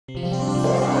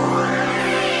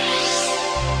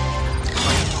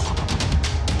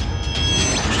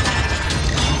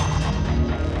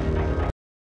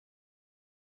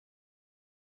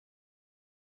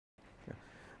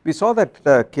We saw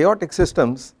that chaotic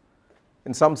systems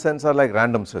in some sense are like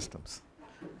random systems.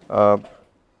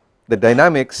 The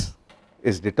dynamics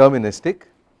is deterministic,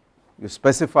 you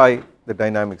specify the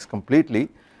dynamics completely,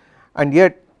 and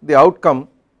yet the outcome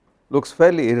looks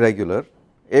fairly irregular,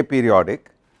 aperiodic,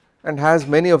 and has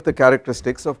many of the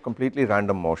characteristics of completely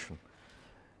random motion.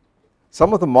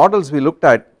 Some of the models we looked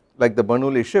at, like the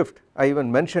Bernoulli shift, I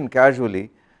even mentioned casually,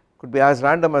 could be as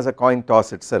random as a coin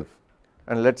toss itself,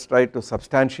 and let us try to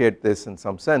substantiate this in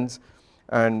some sense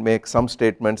and make some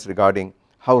statements regarding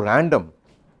how random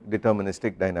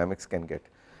deterministic dynamics can get.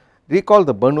 Recall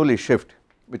the Bernoulli shift,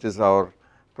 which is our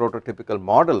prototypical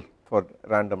model for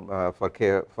random for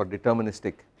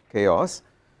deterministic chaos,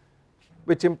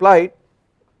 which involved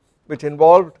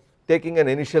taking an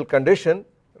initial condition,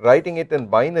 writing it in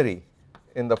binary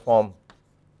in the form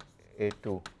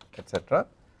A2 etc.,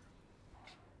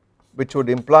 which would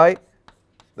imply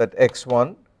that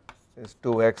x1 is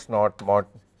 2x naught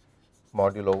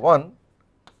modulo 1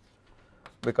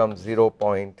 becomes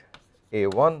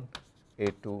 0.A1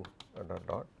 A2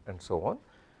 and so on,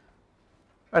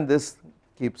 and this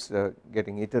keeps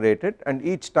getting iterated, and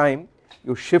each time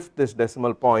you shift this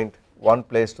decimal point one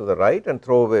place to the right and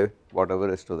throw away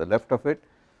whatever is to the left of it,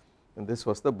 and this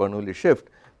was the Bernoulli shift,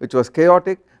 which was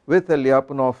chaotic with a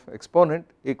Lyapunov exponent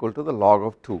equal to the log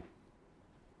of 2,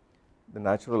 the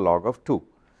natural log of 2,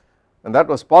 and that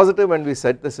was positive when we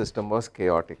said the system was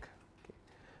chaotic.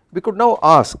 We could now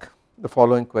ask the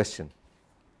following question: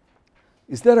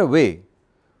 is there a way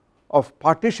of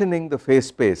partitioning the phase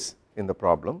space in the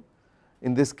problem?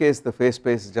 In this case the phase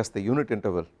space is just the unit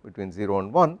interval between 0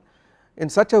 and 1 in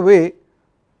such a way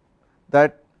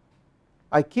that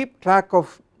I keep track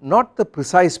of not the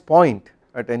precise point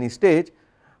at any stage,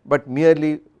 but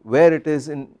merely where it is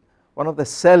in one of the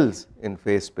cells in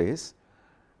phase space,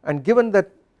 and given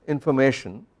that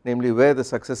information, namely where the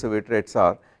successive iterates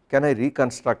are, can I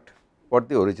reconstruct what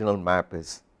the original map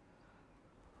is?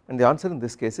 And the answer in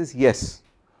this case is yes,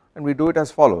 and we do it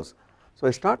as follows. So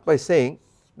I start by saying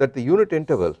that the unit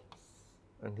interval,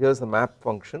 and here is the map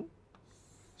function,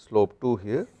 slope 2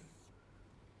 here,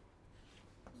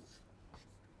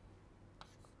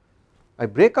 I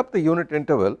break up the unit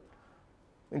interval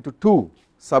into two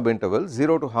sub intervals,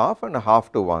 0 to half and a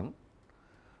half to 1,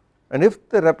 and if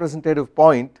the representative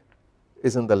point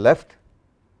is in the left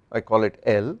I call it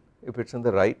L, if it is in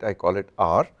the right I call it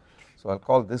R. So I will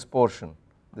call this portion,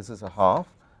 this is a half,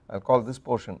 I will call this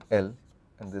portion L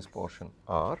and this portion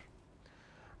R,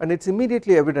 and it is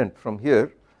immediately evident from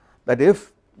here that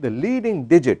if the leading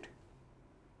digit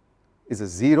is a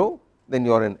 0 then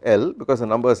you are in L because the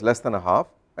number is less than a half,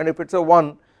 and if it is a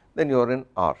 1 then you are in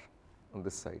R on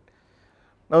this side.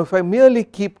 Now if I merely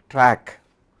keep track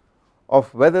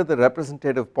of whether the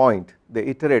representative point, the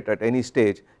iterate at any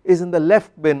stage, is in the left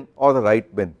bin or the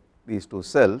right bin, these two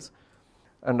cells,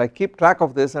 and I keep track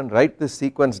of this and write this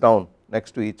sequence down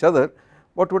next to each other,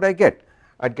 what would I get?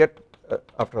 I would get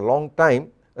after a long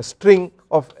time a string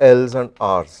of L's and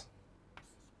R's.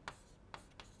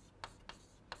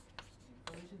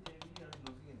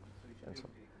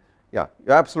 Yeah,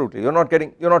 absolutely, you are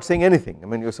not saying anything, I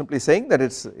mean you are simply saying that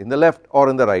it is in the left or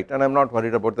in the right, and I am not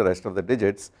worried about the rest of the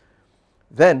digits.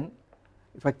 Then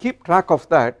if I keep track of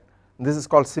that, this is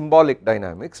called symbolic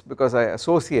dynamics because I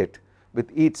associate with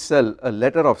each cell a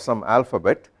letter of some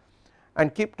alphabet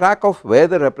and keep track of where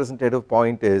the representative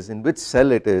point is, in which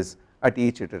cell it is at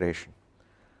each iteration,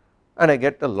 and I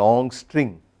get a long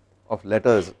string of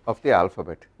letters of the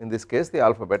alphabet. In this case the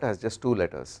alphabet has just 2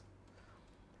 letters.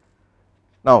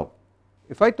 Now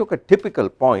if I took a typical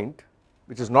point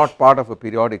which is not part of a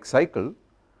periodic cycle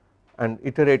and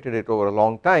iterated it over a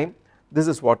long time, this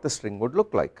is what the string would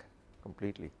look like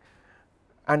completely,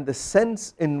 and the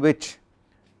sense in which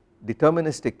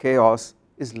deterministic chaos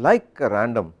is like a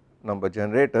random number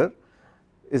generator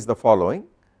is the following.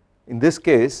 In this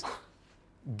case,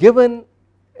 given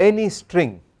any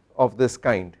string of this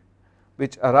kind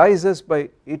which arises by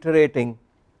iterating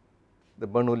the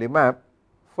Bernoulli map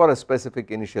for a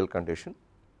specific initial condition,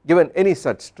 given any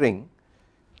such string,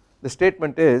 the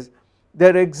statement is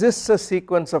there exists a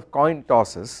sequence of coin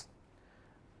tosses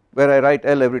where I write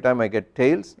L every time I get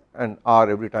tails and R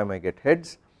every time I get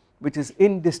heads, which is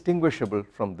indistinguishable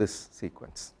from this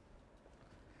sequence.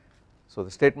 So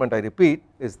the statement I repeat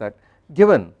is that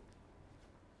given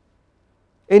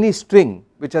any string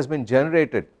which has been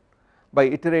generated by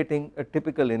iterating a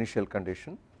typical initial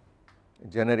condition, a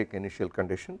generic initial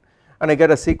condition, and I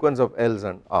get a sequence of L's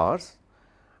and R's,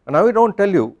 and now we do not tell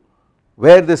you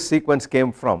where this sequence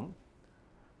came from.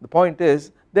 The point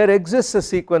is there exists a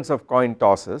sequence of coin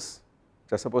tosses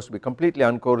which are supposed to be completely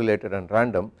uncorrelated and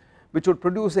random, which would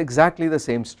produce exactly the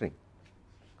same string,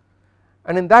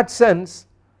 and in that sense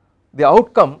the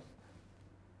outcome,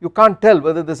 you can't tell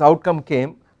whether this outcome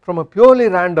came from a purely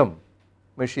random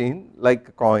machine like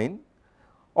a coin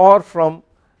or from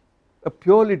a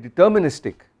purely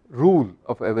deterministic rule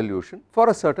of evolution for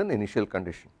a certain initial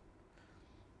condition.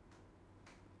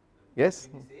 Yes?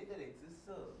 When you say there exists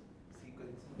a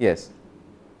sequence, yes,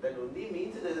 that only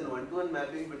means there is a one-to-one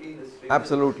mapping between the strings.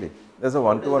 absolutely, there is a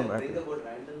one-to-one mapping. Bring about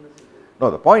randomness? No,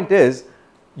 the point is,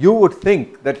 you would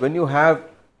think that when you have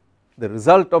the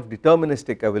result of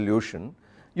deterministic evolution,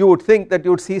 you would think that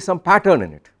you would see some pattern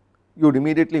in it. You would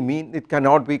immediately mean it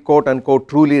cannot be quote unquote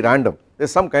truly random. There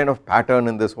is some kind of pattern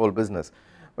in this whole business.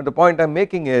 But the point I am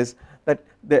making is that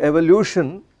the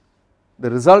evolution, the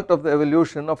result of the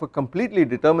evolution of a completely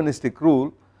deterministic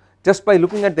rule, just by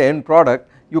looking at the end product,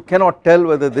 you cannot tell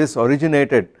whether this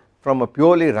originated from a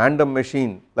purely random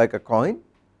machine like a coin,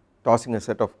 tossing a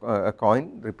set of a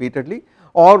coin repeatedly,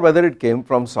 or whether it came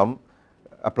from some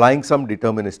applying some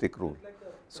deterministic rule. Like the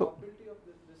So, probability of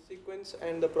the sequence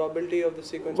and the probability of the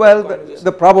sequence. well,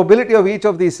 the probability of each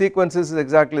of these sequences is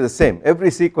exactly the same.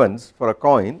 Every sequence for a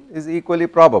coin is equally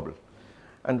probable,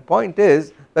 and the point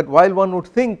is that while one would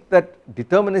think that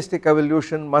deterministic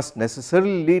evolution must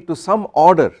necessarily lead to some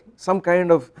order, some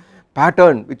kind of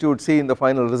pattern which you would see in the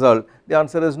final result, the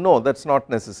answer is no, that is not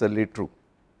necessarily true.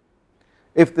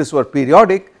 If this were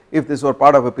periodic, if this were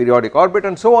part of a periodic orbit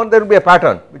and so on, there would be a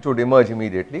pattern which would emerge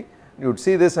immediately. You would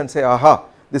see this and say, aha,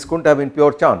 this couldn't have been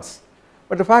pure chance.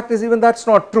 But the fact is, even that is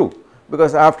not true,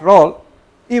 because after all,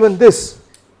 even this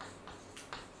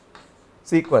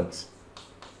sequence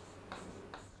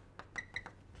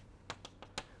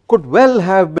could well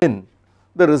have been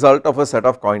the result of a set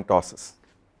of coin tosses.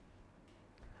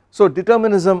 So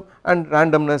determinism and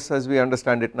randomness, as we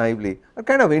understand it naively, are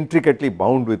kind of intricately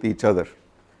bound with each other,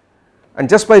 and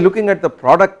just by looking at the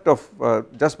product of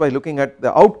just by looking at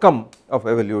the outcome of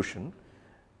evolution,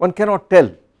 one cannot tell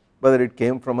whether it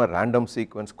came from a random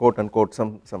sequence, quote unquote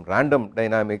some random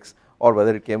dynamics, or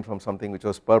whether it came from something which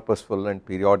was purposeful and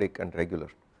periodic and regular.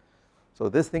 So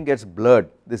this thing gets blurred,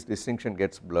 this distinction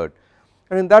gets blurred,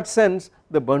 and in that sense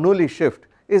the Bernoulli shift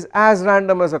is as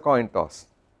random as a coin toss,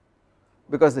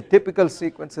 because the typical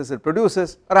sequences it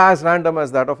produces are as random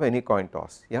as that of any coin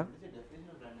toss. Yeah?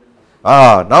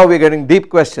 Now we are getting deep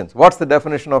questions. What is the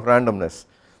definition of randomness?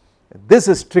 This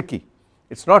is tricky.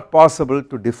 It is not possible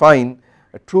to define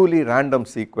a truly random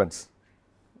sequence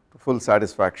to full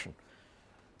satisfaction.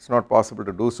 It is not possible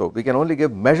to do so. We can only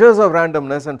give measures of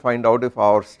randomness and find out if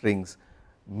our strings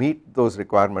meet those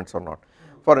requirements or not.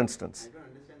 For instance, I don't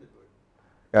understand the word.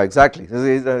 yeah, exactly,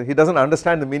 he does not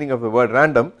understand the meaning of the word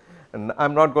random, and I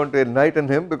am not going to enlighten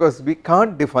him because we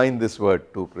can't define this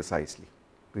word too precisely.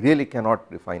 We really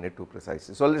cannot define it too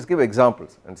precisely. So let us give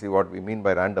examples and see what we mean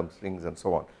by random strings and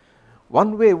so on.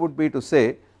 One way would be to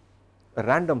say a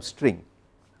random string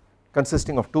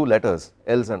consisting of two letters,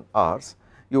 L's and R's,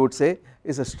 you would say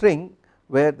is a string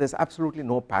where there is absolutely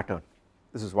no pattern.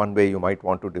 This is one way you might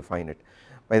want to define it.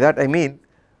 By that I mean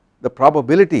the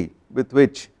probability with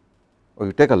which, or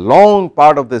you take a long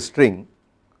part of this string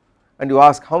and you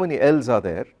ask how many L's are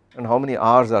there and how many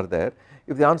R's are there.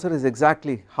 If the answer is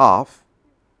exactly half,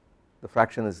 the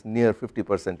fraction is near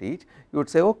 50% each, you would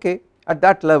say okay, at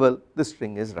that level this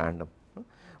string is random.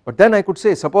 But then I could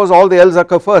say suppose all the L's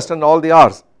occur first and all the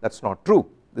R's, that is not true,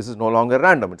 this is no longer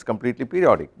random, it is completely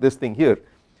periodic. This thing here,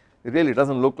 it really does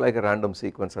not look like a random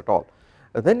sequence at all.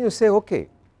 And then you say okay,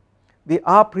 the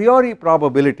a priori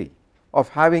probability of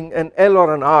having an L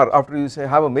or an R after you say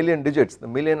have a million digits, the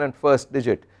million and first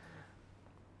digit,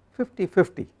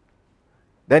 50-50,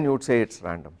 then you would say it is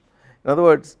random. In other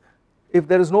words, if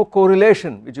there is no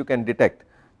correlation which you can detect,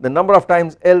 the number of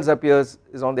times L's appears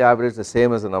is on the average the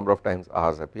same as the number of times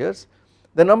R's appears,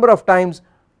 the number of times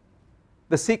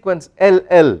the sequence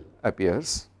LL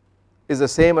appears is the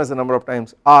same as the number of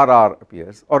times RR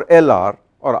appears, or LR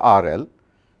or RL,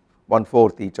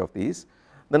 1/4 each of these.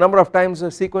 The number of times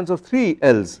a sequence of 3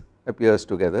 L's appears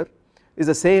together is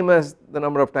the same as the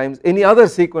number of times any other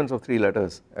sequence of 3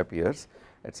 letters appears,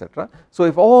 etc. So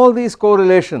if all these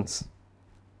correlations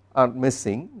are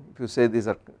missing, if you say these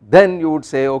are, then you would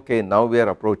say okay, now we are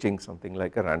approaching something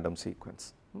like a random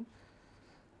sequence.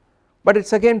 But it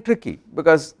is again tricky,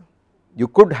 because you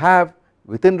could have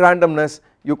within randomness,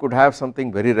 you could have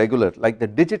something very regular like the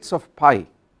digits of pi.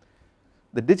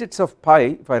 The digits of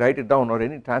pi, if I write it down, or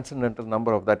any transcendental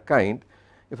number of that kind,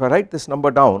 if I write this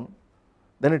number down,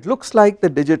 then it looks like the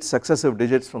digits, successive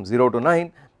digits from 0 to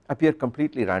 9 appear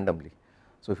completely randomly.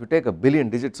 So if you take a billion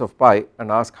digits of pi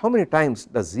and ask how many times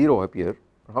does 0 appear,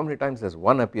 or how many times does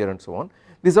 1 appear and so on,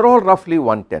 these are all roughly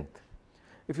 1/10.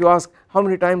 If you ask how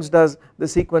many times does the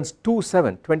sequence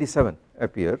 27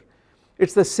 appear, it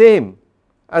is the same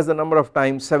as the number of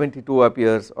times 72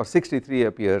 appears or 63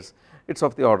 appears, it is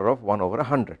of the order of 1 over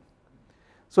 100.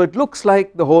 So it looks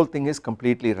like the whole thing is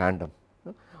completely random.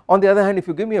 On the other hand, if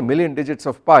you give me a million digits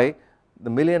of pi, the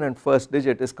million and first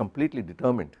digit is completely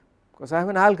determined because I have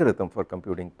an algorithm for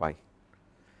computing pi.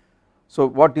 So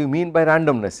what do you mean by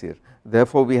randomness here?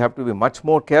 Therefore we have to be much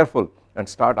more careful and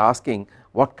start asking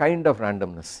what kind of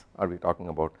randomness are we talking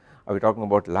about? Are we talking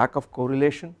about lack of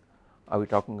correlation? Are we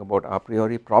talking about a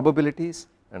priori probabilities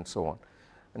and so on?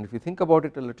 And if you think about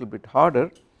it a little bit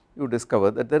harder, you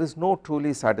discover that there is no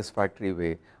truly satisfactory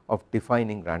way of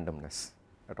defining randomness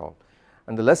at all.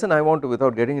 And the lesson I want to,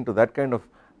 without getting into that kind of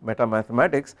meta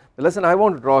mathematics, the lesson I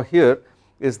want to draw here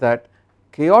is that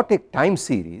chaotic time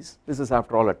series, this is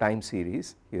after all a time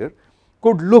series here,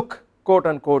 could look quote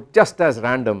unquote just as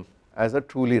random as a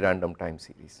truly random time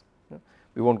series.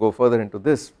 We will not go further into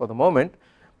this for the moment,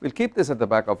 we will keep this at the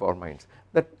back of our minds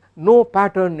that no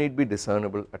pattern need be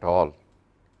discernible at all,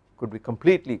 could be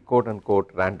completely quote unquote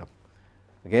random.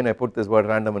 Again I put this word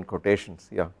random in quotations,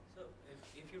 yeah. So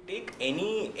if you take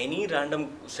any random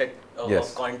set of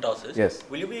coin tosses,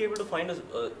 will you be able to find an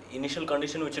initial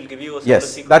condition which will give you a similar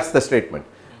sequence? That is the statement.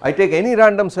 I take any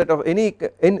random set of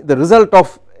the result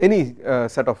of any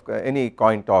set of any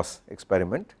coin toss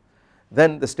experiment,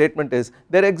 then the statement is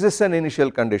there exists an initial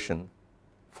condition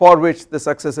for which the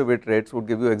successive iterates would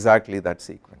give you exactly that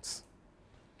sequence.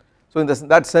 So in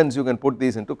that sense you can put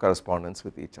these into correspondence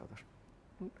with each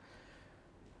other.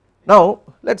 Now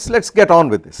let us get on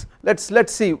with this, let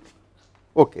us see,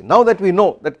 okay, now that we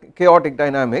know that chaotic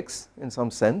dynamics in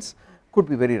some sense could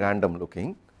be very random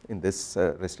looking in this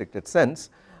restricted sense,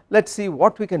 let us see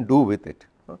what we can do with it.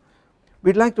 We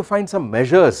would like to find some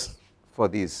measures for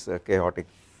these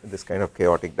this kind of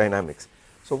chaotic dynamics.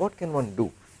 So what can one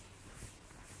do?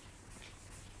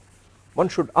 One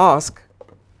should ask,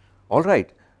 alright,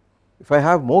 if I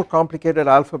have more complicated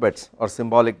alphabets or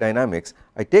symbolic dynamics,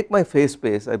 I take my phase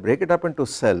space, I break it up into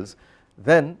cells,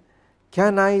 then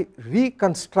can I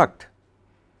reconstruct,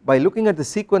 by looking at the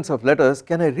sequence of letters,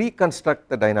 can I reconstruct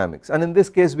the dynamics, and in this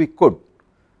case we could.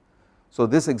 So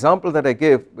this example that I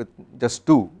gave with just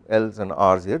 2 L's and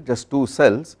R's here, just 2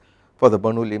 cells for the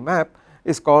Bernoulli map,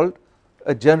 is called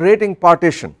a generating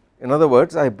partition. In other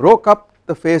words, I broke up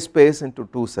the phase space into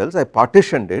 2 cells, I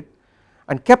partitioned it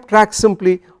and kept track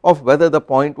simply of whether the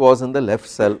point was in the left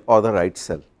cell or the right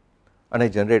cell, and I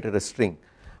generated a string,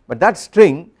 but that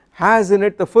string has in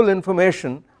it the full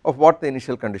information of what the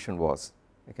initial condition was.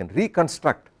 I can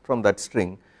reconstruct from that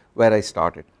string where I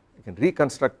started, I can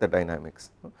reconstruct the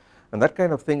dynamics, and that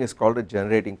kind of thing is called a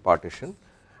generating partition,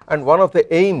 and one of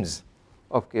the aims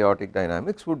of chaotic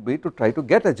dynamics would be to try to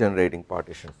get a generating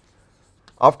partition,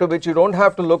 after which you do not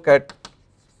have to look at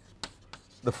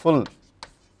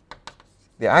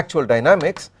the actual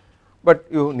dynamics, but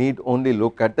you need only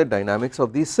look at the dynamics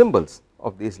of these symbols,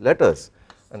 of these letters,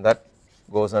 and that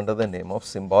goes under the name of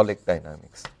symbolic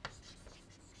dynamics.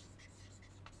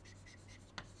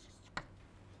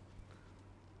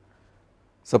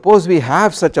 Suppose we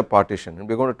have such a partition, and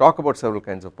we are going to talk about several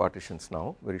kinds of partitions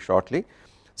now very shortly.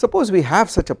 Suppose we have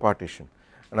such a partition,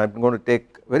 and I am going to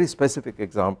take very specific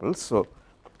examples. So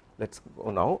let us go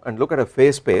now and look at a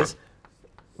phase space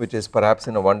which is perhaps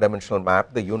in a one dimensional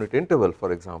map, the unit interval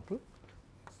for example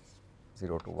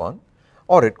 0 to 1,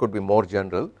 or it could be more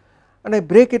general, and I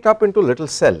break it up into little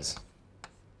cells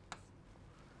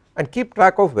and keep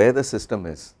track of where the system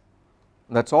is,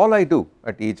 and that is all I do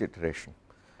at each iteration.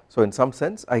 So in some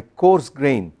sense I coarse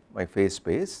grain my phase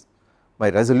space, my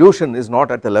resolution is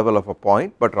not at the level of a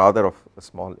point but rather of a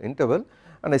small interval,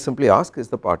 and I simply ask is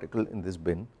the particle in this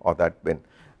bin or that bin.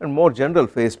 And more general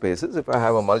phase spaces, if I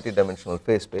have a multi-dimensional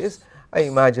phase space, I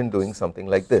imagine doing something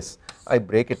like this. I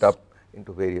break it up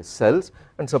into various cells,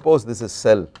 and suppose this is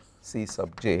cell C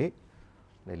sub j,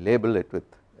 I label it with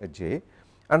a j,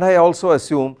 and I also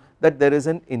assume that there is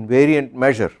an invariant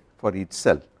measure for each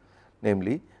cell,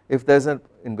 namely if there is an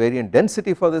invariant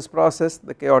density for this process,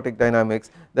 the chaotic dynamics,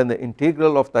 then the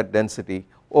integral of that density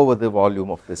over the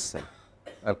volume of this cell.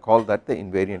 I will call that the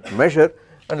invariant measure,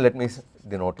 and let me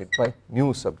denote it by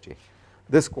mu sub j.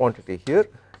 This quantity here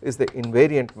is the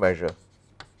invariant measure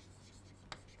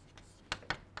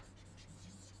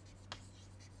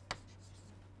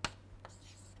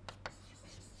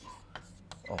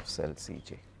of cell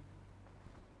Cj.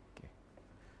 Okay.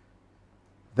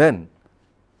 Then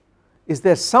is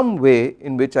there some way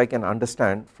in which I can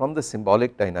understand from the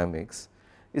symbolic dynamics,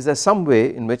 is there some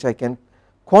way in which I can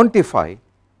quantify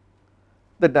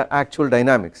the actual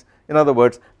dynamics? In other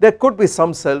words, there could be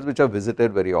some cells which are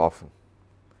visited very often,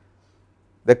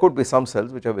 There could be some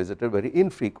cells which are visited very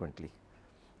infrequently.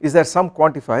 Is there some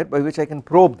quantifier by which I can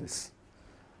probe this?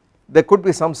 There could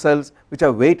be some cells which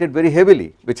are weighted very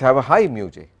heavily, which have a high mu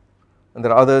j, and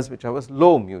there are others which have a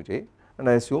low mu j, and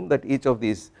I assume that each of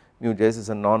these mu j's is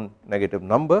a non-negative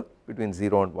number between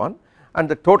 0 and 1, and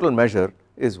the total measure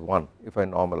is 1. If I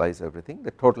normalize everything,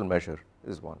 the total measure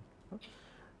is 1.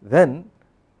 Then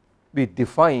we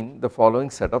define the following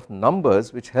set of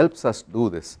numbers which helps us do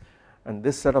this, and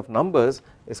this set of numbers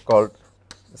is called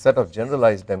the set of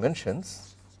generalized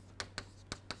dimensions.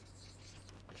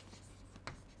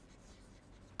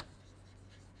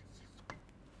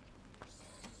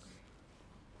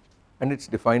 And it is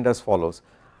defined as follows.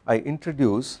 I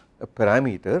introduce a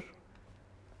parameter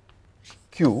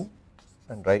q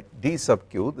and write d sub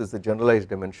q, this is the generalized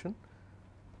dimension,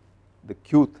 the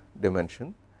qth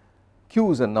dimension.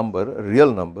 Q is a number, a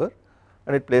real number,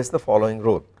 and it plays the following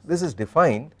role. This is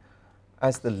defined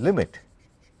as the limit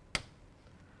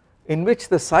in which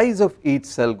the size of each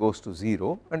cell goes to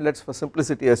 0, and let us for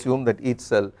simplicity assume that each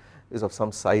cell is of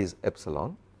some size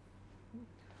epsilon.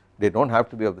 They do not have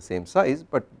to be of the same size,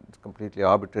 but it is completely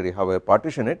arbitrary how I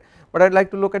partition it, but I would like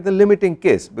to look at the limiting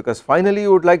case, because finally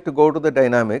you would like to go to the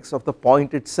dynamics of the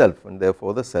point itself, and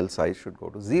therefore the cell size should go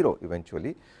to 0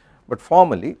 eventually, but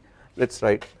formally let us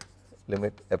write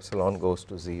limit epsilon goes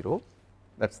to 0,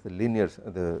 that is the linear,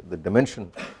 the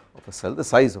dimension of a cell, the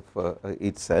size of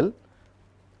each cell,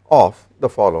 of the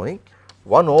following: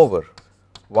 1 over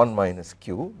 1 minus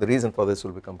q, the reason for this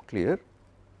will become clear,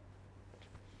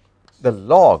 the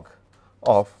log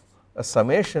of a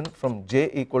summation from j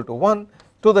equal to 1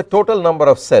 to the total number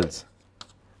of cells,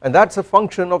 and that is a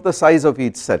function of the size of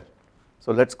each cell.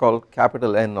 So let us call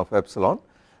capital N of epsilon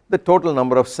the total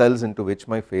number of cells into which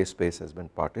my phase space has been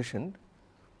partitioned.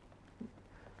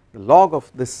 The log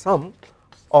of this sum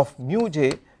of mu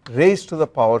j raised to the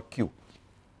power q,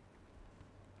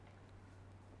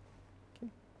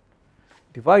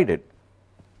 divided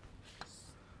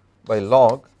by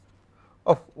log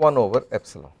of 1 over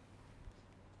epsilon.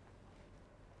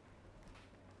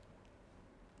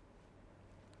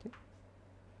 Okay.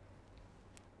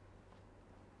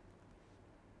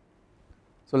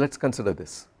 So let us consider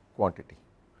this quantity,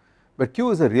 where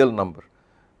q is a real number.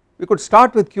 We could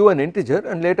start with q an integer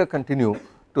and later continue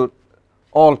to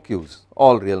all q's,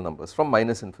 all real numbers from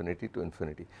minus infinity to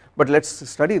infinity, but let us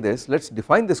study this, let us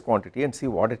define this quantity and see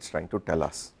what it is trying to tell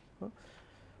us.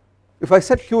 If I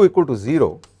set q equal to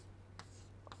 0,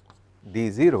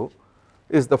 d0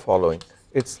 is the following: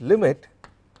 its limit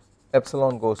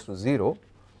epsilon goes to 0,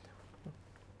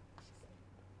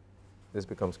 this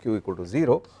becomes q equal to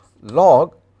 0,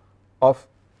 log of,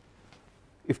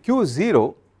 if q is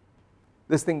 0,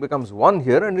 this thing becomes 1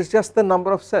 here, and it is just the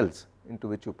number of cells into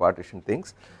which you partition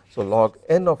things. So log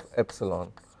n of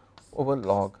epsilon over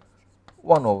log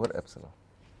 1 over epsilon.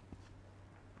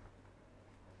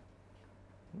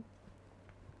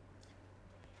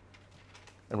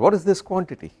 And what is this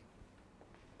quantity?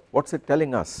 What is it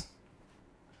telling us?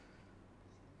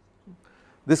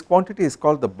 This quantity is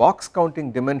called the box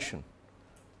counting dimension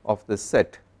of this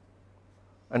set,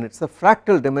 and it is the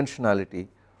fractal dimensionality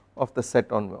of the set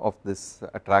of this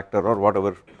attractor or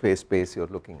whatever phase space you are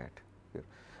looking at here.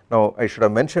 Now I should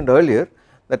have mentioned earlier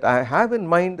that I have in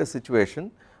mind a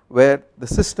situation where the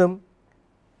system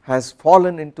has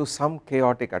fallen into some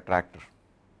chaotic attractor,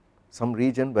 some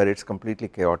region where it is completely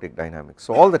chaotic dynamics.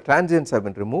 So all the transients have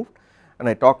been removed, and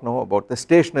I talk now about the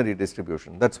stationary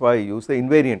distribution, that is why I use the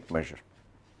invariant measure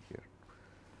here.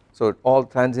 So all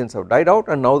transients have died out,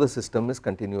 and now the system is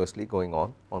continuously going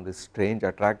on this strange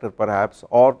attractor perhaps,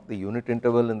 or the unit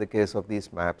interval in the case of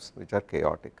these maps which are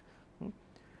chaotic.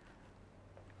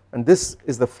 And this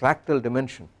is the fractal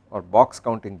dimension or box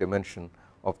counting dimension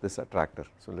of this attractor.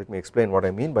 So let me explain what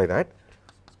I mean by that.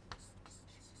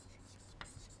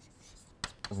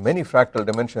 Many fractal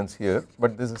dimensions here,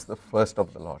 but this is the first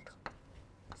of the lot.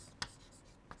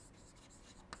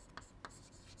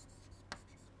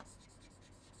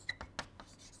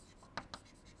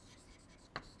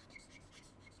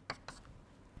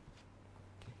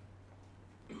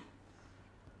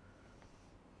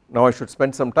 Now I should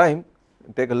spend some time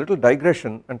and take a little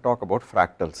digression and talk about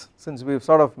fractals. Since we have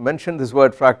sort of mentioned this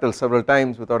word fractal several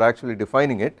times without actually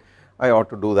defining it, I ought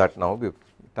to do that now.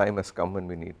 Time has come when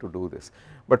we need to do this.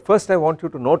 But first I want you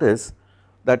to notice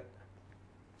that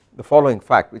the following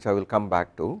fact, which I will come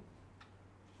back to: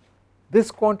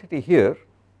 this quantity here,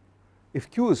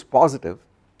 if q is positive,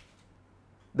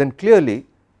 then clearly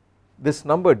this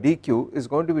number dq is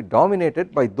going to be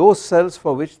dominated by those cells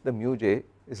for which the mu j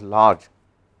is large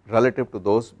relative to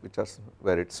those which are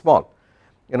where it is small.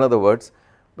 In other words,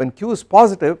 when q is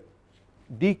positive,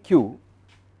 dq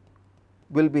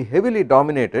will be heavily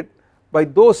dominated by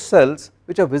those cells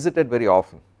which are visited very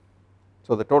often.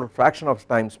 So the total fraction of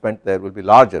time spent there will be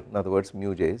larger, in other words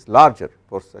mu j is larger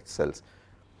for such cells.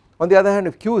 On the other hand,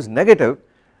 if q is negative,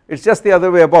 it is just the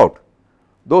other way about.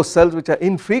 Those cells which are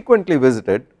infrequently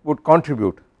visited would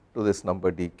contribute to this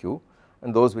number dq,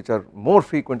 and those which are more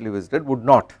frequently visited would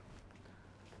not,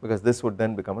 because this would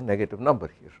then become a negative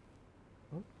number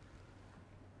here.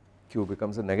 Q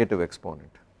becomes a negative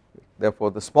exponent.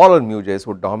 Therefore, the smaller mu j's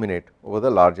would dominate over the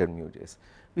larger mu j's.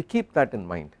 We keep that in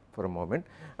mind for a moment,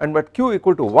 and at q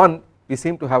equal to 1 we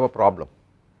seem to have a problem,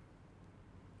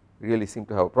 really seem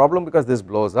to have a problem, because this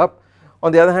blows up.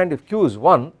 On the other hand, if q is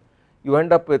 1, you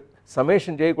end up with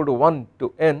summation j equal to 1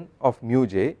 to n of mu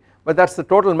j, but that is the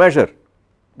total measure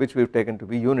which we have taken to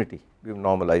be unity, we have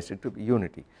normalized it to be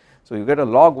unity. So you get a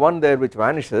log 1 there which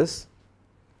vanishes,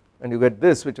 and you get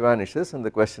this which vanishes, and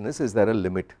the question is there a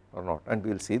limit or not, and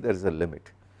we will see there is a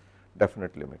limit,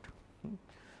 definite limit,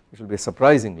 which will be a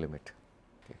surprising limit,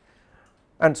 okay,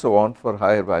 and so on for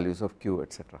higher values of q,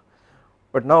 etc.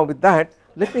 But now with that,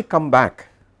 let me come back,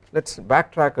 let us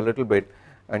backtrack a little bit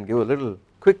and give a little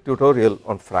quick tutorial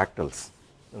on fractals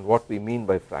and what we mean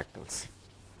by fractals.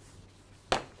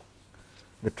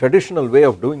 The traditional way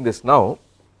of doing this now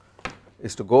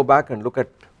is to go back and look at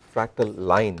fractal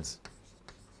lines.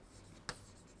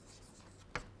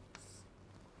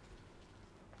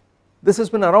 This has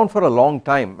been around for a long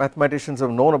time. Mathematicians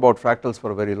have known about fractals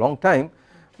for a very long time,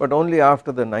 but only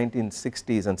after the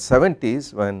 1960s and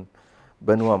 70s, when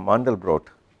Benoit Mandelbrot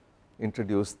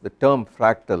introduced the term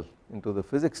fractal into the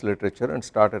physics literature and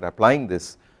started applying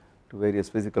this to various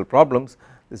physical problems,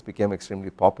 this became extremely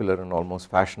popular and almost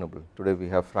fashionable. Today we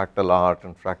have fractal art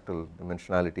and fractal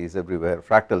dimensionalities everywhere,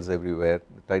 fractals everywhere,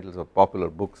 the titles of popular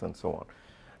books and so on.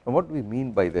 And what do we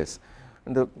mean by this?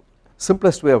 And the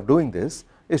simplest way of doing this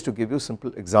is to give you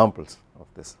simple examples of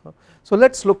this. So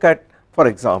let us look at, for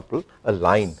example, a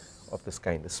line of this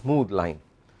kind, a smooth line.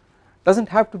 Does not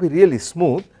have to be really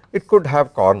smooth, it could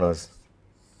have corners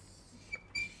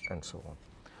and so on,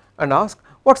 and ask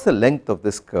what is the length of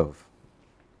this curve.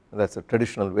 That is a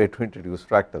traditional way to introduce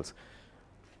fractals.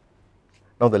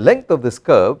 Now the length of this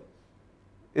curve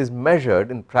is measured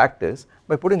in practice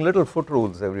by putting little foot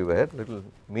rules everywhere, little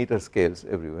meter scales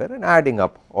everywhere, and adding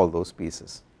up all those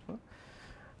pieces.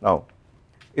 Now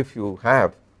if you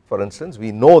have, for instance,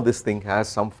 we know this thing has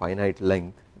some finite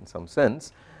length in some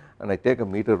sense, and I take a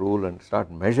meter rule and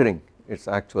start measuring its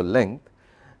actual length,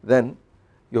 then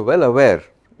you are well aware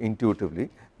intuitively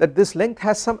that this length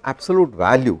has some absolute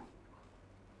value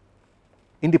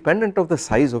independent of the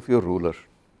size of your ruler,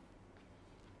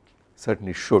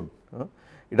 certainly should.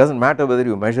 It does not matter whether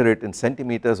you measure it in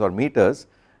centimeters or meters,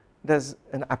 it has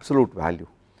an absolute value.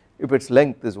 If its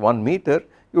length is 1 meter,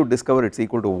 you would discover it is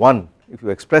equal to 1 if you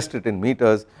expressed it in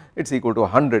meters, it is equal to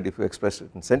 100 if you expressed it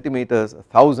in centimeters,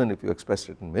 1000 if you expressed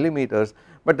it in millimeters,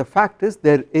 but the fact is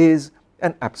there is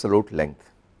an absolute length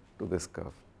to this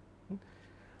curve,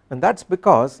 and that is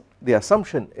because the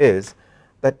assumption is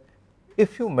that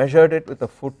if you measured it with a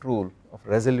foot rule of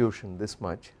resolution this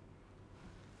much,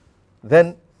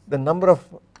 then the number of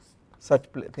such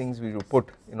things we would put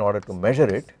in order to measure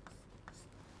it,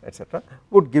 etc.,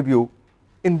 would give you,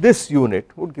 in this unit,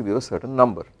 would give you a certain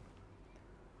number.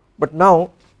 But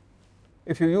now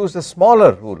if you use a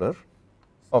smaller ruler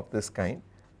of this kind,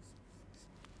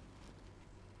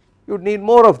 you would need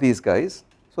more of these guys,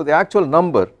 so the actual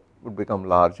number would become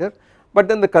larger, but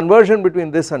then the conversion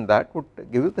between this and that would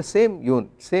give you the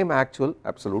same actual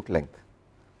absolute length,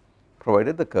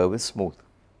 provided the curve is smooth.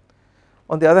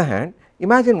 On the other hand,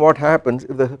 imagine what happens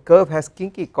if the curve has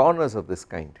kinky corners of this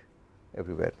kind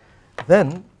everywhere.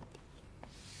 Then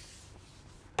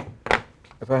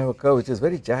if I have a curve which is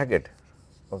very jagged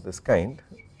of this kind,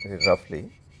 very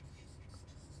roughly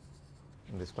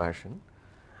in this fashion,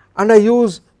 and I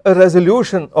use a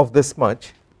resolution of this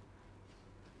much,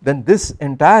 then this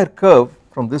entire curve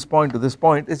from this point to this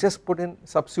point is just put in,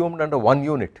 subsumed under 1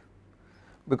 unit,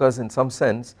 because in some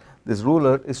sense this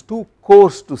ruler is too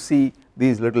coarse to see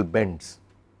these little bends.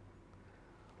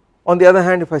 On the other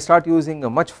hand, if I start using a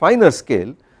much finer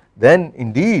scale, then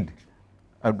indeed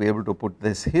I will be able to put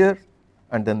this here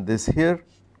and then this here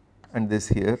and this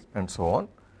here and so on.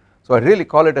 So I really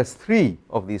call it as 3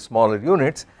 of these smaller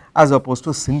units as opposed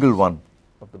to a single one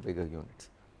of the bigger units.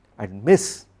 I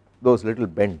miss those little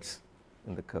bends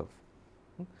in the curve.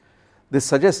 This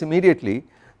suggests immediately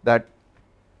that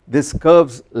this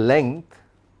curve's length,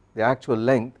 the actual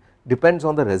length, depends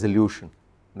on the resolution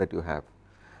that you have,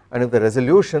 and if the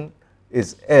resolution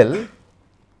is L,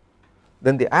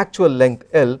 then the actual length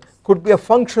L could be a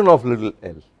function of little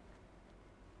l.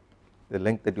 the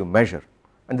length that you measure,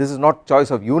 and this is not choice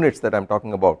of units that I am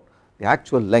talking about, the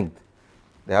actual length,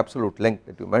 the absolute length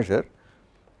that you measure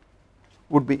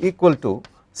would be equal to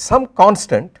some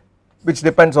constant which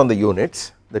depends on the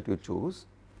units that you choose,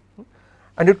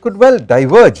 and it could well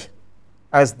diverge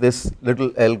as this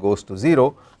little l goes to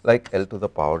 0, like L to the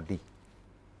power d.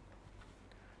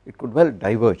 It could well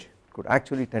diverge, it could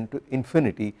actually tend to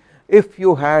infinity if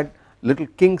you had little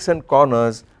kinks and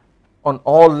corners on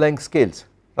all length scales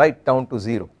right down to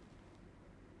 0.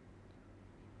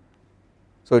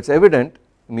 So it is evident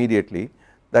immediately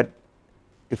that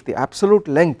if the absolute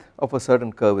length of a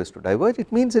certain curve is to diverge,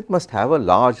 it means it must have a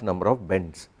large number of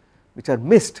bends which are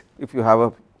missed if you have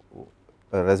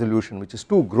a resolution which is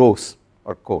too gross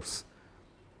or coarse.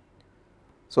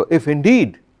 So if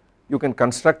indeed you can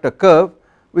construct a curve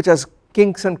which has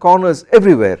kinks and corners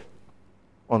everywhere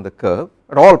on the curve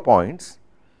at all points,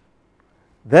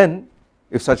 then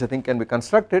if such a thing can be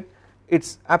constructed,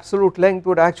 its absolute length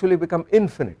would actually become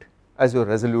infinite as your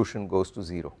resolution goes to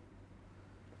 0.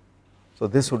 So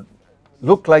this would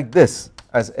look like this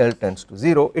as L tends to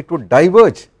 0, it would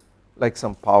diverge like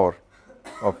some power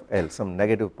of L, some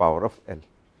negative power of L.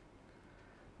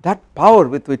 That power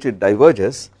with which it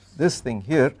diverges, this thing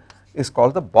here, is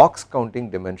called the box counting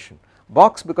dimension.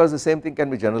 Box because the same thing can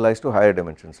be generalized to higher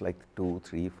dimensions like 2,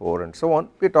 3, 4 and so on.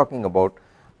 We are talking about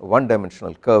a one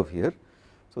dimensional curve here.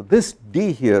 So this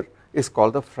d here is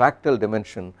called the fractal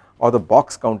dimension or the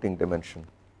box counting dimension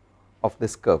of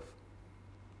this curve,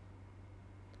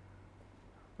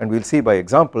 and we will see by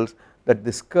examples that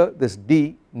this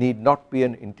d need not be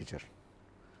an integer.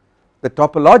 The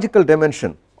topological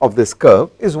dimension of this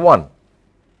curve is 1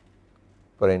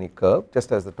 for any curve,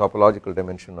 just as the topological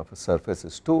dimension of a surface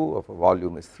is 2, of a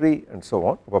volume is 3 and so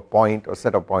on, of a point or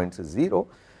set of points is 0.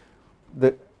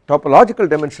 The topological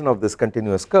dimension of this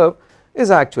continuous curve is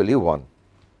actually 1.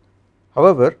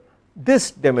 However,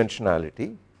 this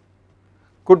dimensionality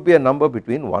could be a number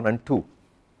between 1 and 2,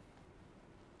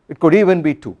 it could even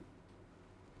be 2,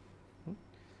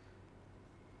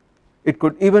 it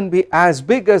could even be as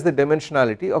big as the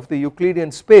dimensionality of the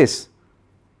Euclidean space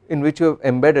in which you have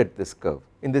embedded this curve,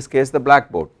 in this case the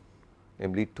blackboard,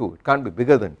 namely 2, it can't be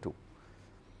bigger than 2.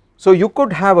 So you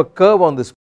could have a curve on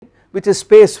this plane which is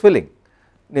space filling,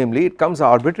 namely it comes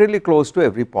arbitrarily close to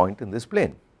every point in this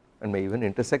plane and may even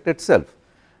intersect itself,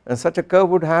 and such a curve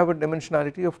would have a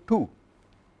dimensionality of 2,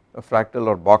 a fractal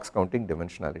or box counting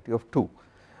dimensionality of 2.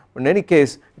 But in any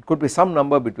case it could be some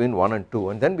number between 1 and 2,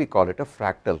 and then we call it a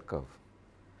fractal curve.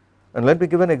 And let me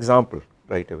give an example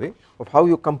right away of how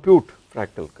you compute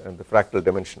fractal and the fractal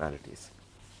dimensionalities.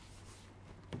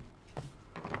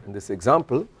 And this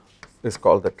example is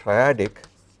called the triadic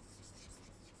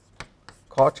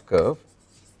Koch curve,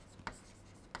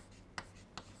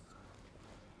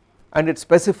 and it is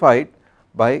specified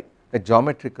by a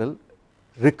geometrical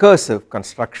recursive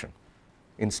construction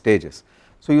in stages.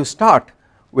 So you start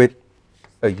with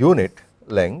a unit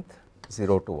length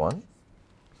 0 to 1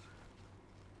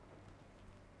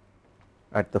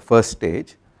 at the first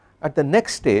stage. At the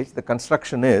next stage the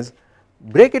construction is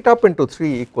break it up into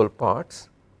 3 equal parts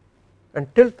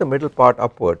and tilt the middle part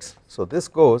upwards. So this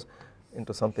goes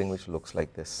into something which looks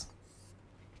like this.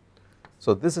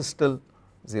 So this is still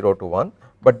 0 to 1,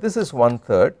 but this is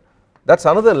 1/3, that is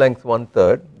another length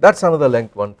 1/3, that is another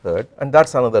length 1/3, and that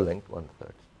is another length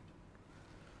 1/3.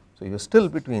 So you are still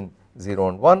between 0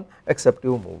 and 1 except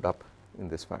you moved up in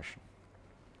this fashion.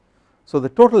 So the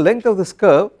total length of this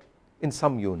curve in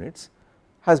some units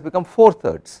has become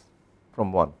 4/3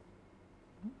 from 1.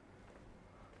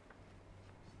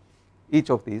 Each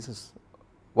of these is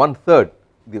 1/3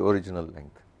 the original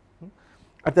length.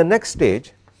 At the next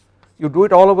stage you do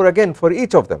it all over again for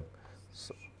each of them.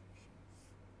 So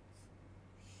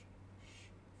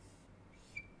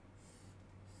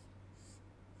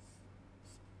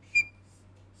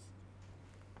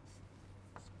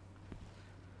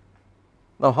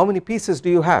now how many pieces do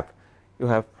you have? You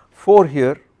have 4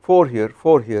 here, 4 here,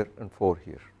 4 here and 4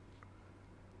 here.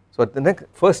 So at the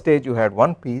first stage you had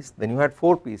 1 piece, then you had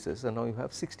 4 pieces, and now you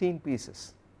have 16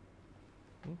 pieces,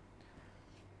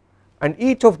 and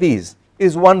each of these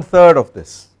is 1/3 of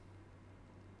this.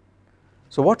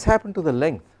 So what has happened to the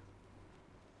length?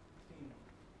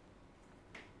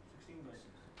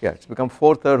 Yeah, it has become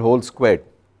 4/3 whole squared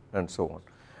and so on,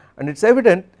 and it is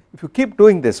evident if you keep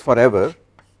doing this forever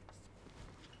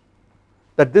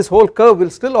that this whole curve will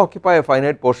still occupy a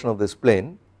finite portion of this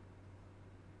plane.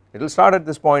 It will start at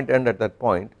this point, end at that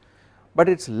point, but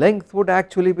its length would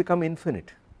actually become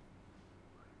infinite,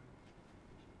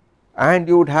 and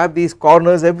you would have these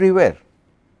corners everywhere.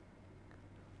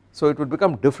 So it would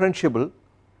become differentiable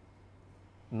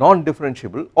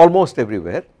non-differentiable almost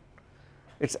everywhere,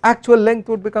 its actual length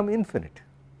would become infinite.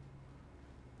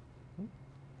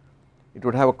 It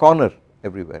would have a corner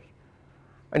everywhere,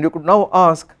 and you could now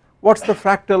ask, what is the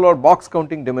fractal or box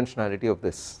counting dimensionality of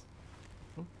this?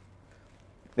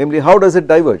 Namely, how does it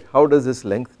diverge, how does this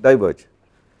length diverge?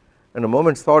 And a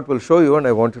moment's thought will show you, and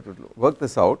I want you to work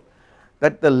this out,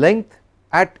 that the length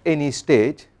at any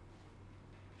stage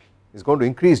is going to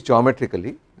increase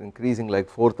geometrically, increasing like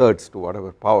 4/3 to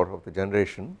whatever power of the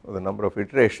generation or the number of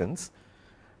iterations,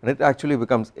 and it actually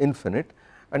becomes infinite.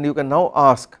 And you can now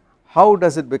ask, how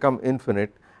does it become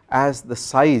infinite as the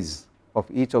size of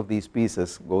each of these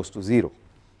pieces goes to 0,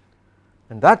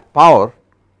 and that power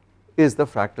is the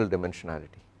fractal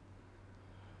dimensionality.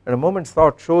 And a moment's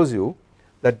thought shows you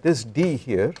that this d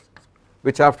here,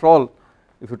 which after all,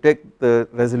 if you take the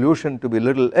resolution to be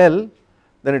little l,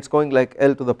 then it is going like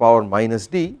l to the power minus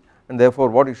d, and therefore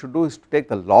what you should do is to take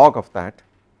the log of that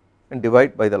and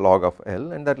divide by the log of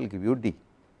l, and that will give you d.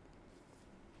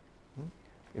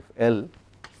 If l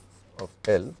of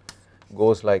l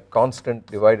goes like constant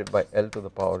divided by l to the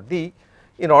power d,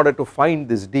 in order to find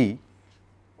this d,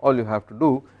 all you have to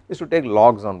do is to take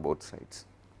logs on both sides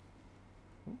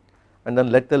and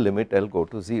then let the limit l go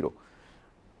to 0.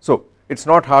 So it is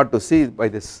not hard to see by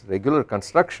this regular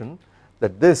construction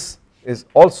that this is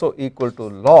also equal to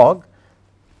log.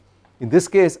 In this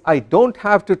case I do not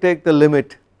have to take the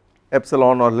limit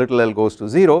epsilon or little l goes to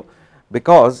 0,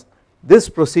 because this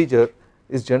procedure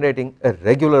is generating a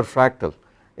regular fractal,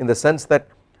 in the sense that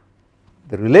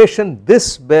the relation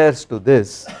this bears to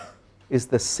this is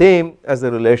the same as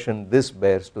the relation this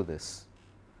bears to this,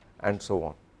 and so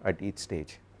on at each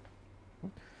stage.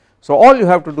 So all you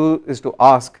have to do is to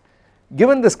ask,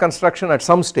 given this construction at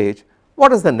some stage, what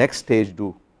does the next stage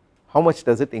do, how much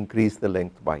does it increase the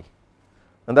length by,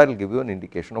 and that will give you an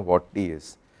indication of what d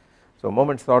is. So a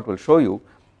moment's thought will show you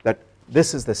that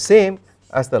this is the same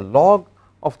as the log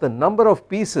of the number of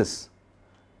pieces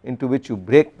into which you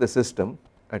break the system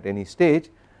at any stage,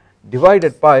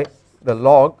 divided by the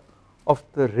log of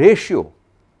the ratio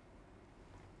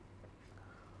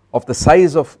of the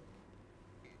size of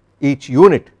each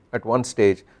unit at one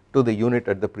stage to the unit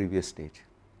at the previous stage.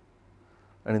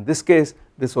 And in this case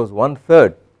this was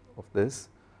 1/3 of this,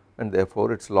 and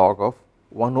therefore it is log of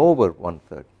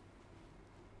 1/1/3,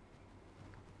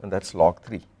 and that is log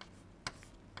 3.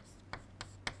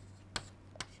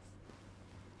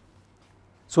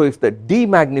 So if the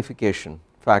demagnification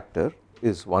factor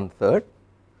is 1/3,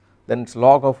 then it is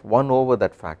log of 1 over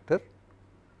that factor,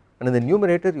 and in the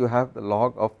numerator you have the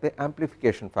log of the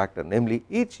amplification factor, namely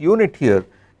each unit here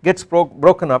gets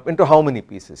broken up into how many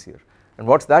pieces here, and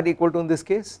what is that equal to in this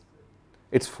case?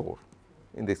 It is 4,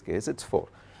 in this case it is 4.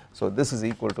 So this is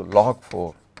equal to log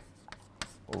 4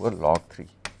 over log 3,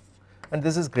 and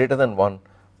this is greater than 1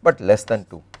 but less than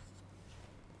 2.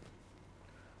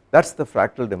 That is the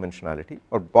fractal dimensionality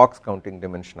or box counting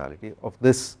dimensionality of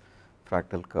this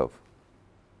fractal curve.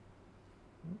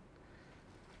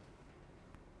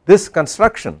 This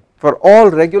construction for all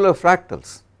regular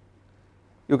fractals,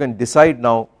 you can decide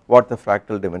now what the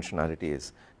fractal dimensionality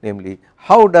is, namely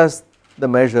how does the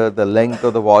measure, the length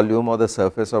or the volume or the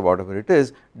surface or whatever it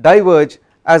is, diverge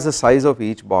as the size of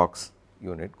each box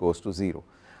unit goes to 0,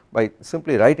 by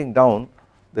simply writing down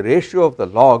the ratio of the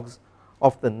logs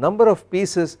of the number of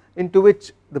pieces into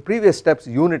which the previous steps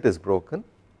unit is broken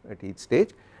at each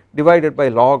stage, divided by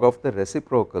log of the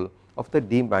reciprocal of the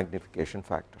demagnification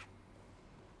factor.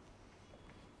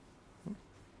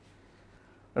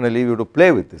 And I leave you to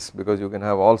play with this, because you can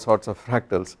have all sorts of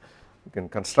fractals, you can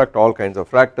construct all kinds of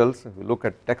fractals. If you look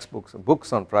at textbooks,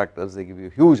 books on fractals, they give you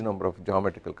a huge number of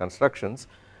geometrical constructions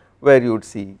where you would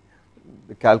see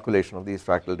the calculation of these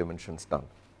fractal dimensions done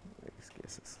in these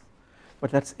cases.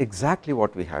 But that is exactly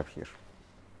what we have here.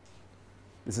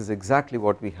 This is exactly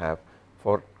what we have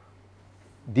for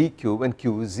d cube and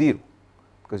q is 0,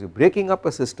 because you are breaking up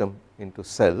a system into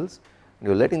cells and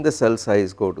you are letting the cell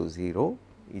size go to 0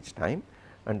 each time,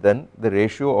 and then the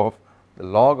ratio of the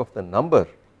log of the number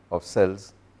of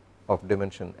cells of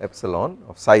dimension epsilon,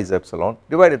 of size epsilon,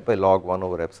 divided by log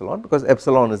 1/epsilon, because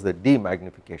epsilon is the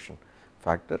demagnification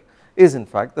factor, is in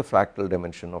fact the fractal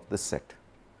dimension of this set.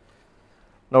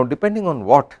 Now depending on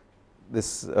what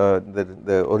this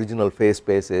the original phase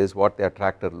space is, what the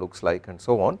attractor looks like and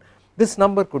so on, this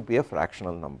number could be a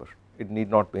fractional number, it need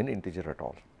not be an integer at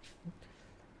all.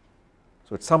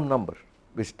 So it is some number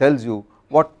which tells you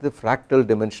what the fractal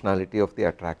dimensionality of the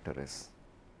attractor is.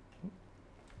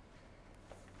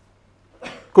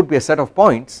 Could be a set of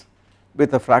points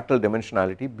with a fractal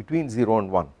dimensionality between 0 and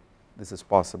 1. This is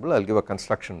possible. I will give a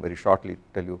construction very shortly to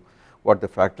tell you what the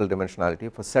fractal dimensionality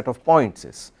of a set of points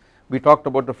is. We talked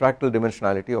about the fractal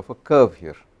dimensionality of a curve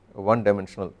here, a one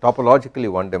dimensional,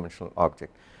 topologically one dimensional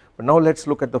object. But now let us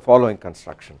look at the following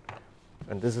construction,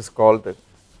 and this is called the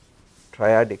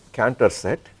triadic Cantor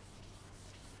set.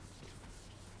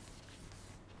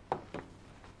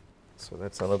 So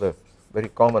that is another very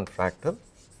common fractal.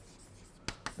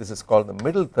 This is called the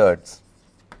middle thirds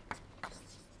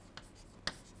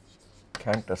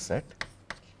Cantor set,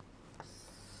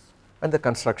 and the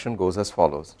construction goes as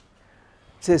follows.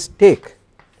 It says take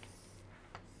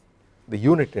the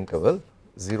unit interval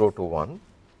 0 to 1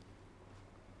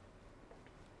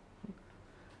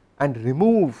 and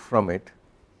remove from it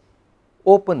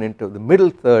open interval, the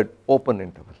middle third open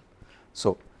interval.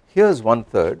 So here is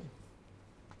 1/3,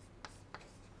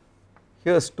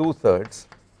 here is 2/3,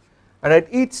 and at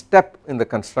each step in the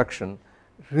construction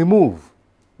remove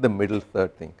the middle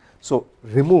third thing. So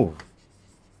remove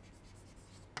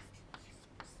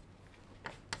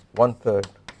 1/3,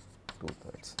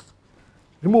 2/3,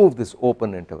 remove this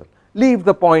open interval, leave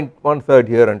the point 1/3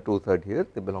 here and 2/3 here,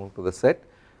 they belong to the set,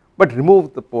 but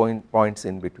remove the points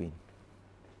in between.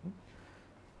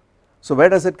 So where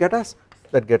does it get us?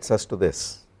 That gets us to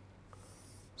this.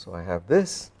 So I have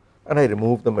this and I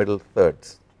remove the middle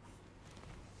thirds.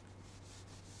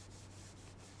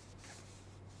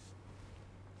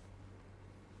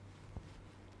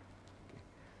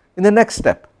 In the next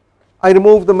step I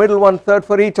remove the middle 1/3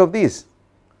 for each of these,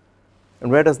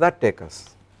 and where does that take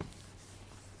us?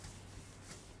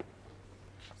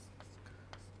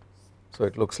 So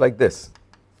it looks like this,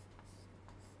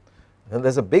 and there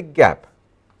is a big gap.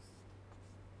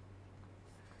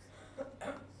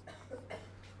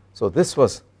 So this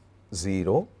was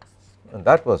 0 and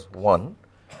that was 1,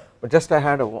 but just as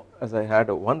I had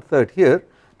a 1/3 here,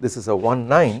 this is a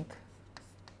 1/9,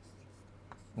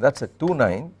 that is a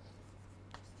 2/9,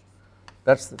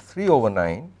 that is the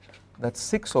 3/9, that is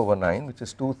 6/9 which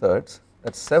is 2/3,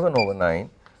 that is 7/9,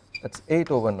 that is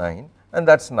 8/9, and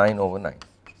that is 9/9.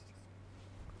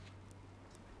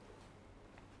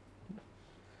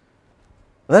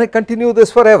 Then I continue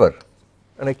this forever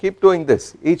and I keep doing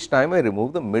this. Each time I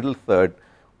remove the middle third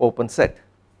open set.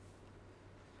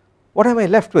 What am I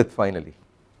left with finally?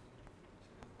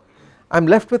 I am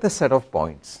left with a set of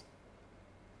points.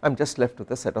 I am just left with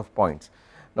a set of points.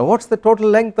 Now what is the total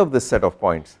length of this set of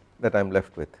points that I am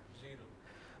left with? 0.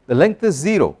 The length is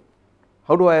 0.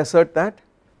 How do I assert that?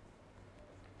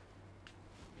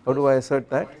 How do I assert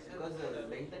that? Because the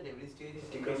length at every stage is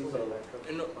different.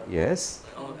 Yes.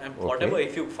 And whatever,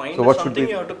 if you find So what should something,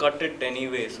 be- you have to cut it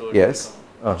anyway. So it Yes.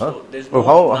 will come. So there's Well,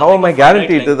 no, how am I nothing of finite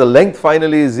guaranteed that length. the length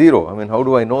finally is 0? I mean, how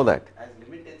do I know that? As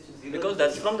limit tends to 0. Because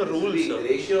that's from the rules, The sir.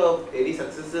 ratio of any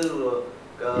successive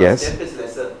Yes. step is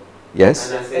lesser.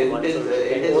 Yes, And as n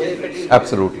tends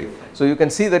absolutely. So you can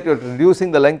see that you are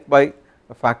reducing the length by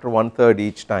a factor 1/3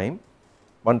 each time,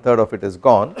 1/3 of it is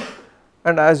gone,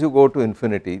 and as you go to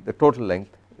infinity the total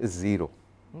length is 0.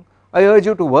 I urge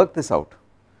you to work this out.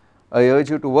 I urge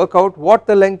you to work out what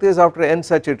the length is after n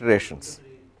such iterations.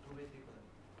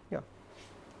 Yeah,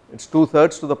 it is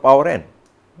 2/3 to the power n,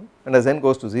 and as n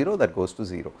goes to 0 that goes to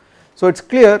 0. So it is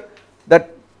clear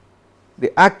that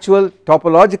the actual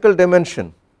topological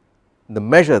dimension, the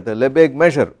measure, the Lebesgue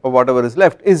measure of whatever is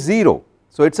left is 0.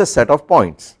 So it is a set of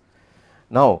points.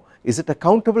 Now is it a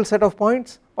countable set of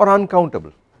points or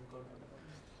uncountable?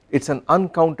 It is an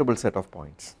uncountable set of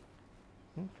points.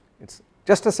 It is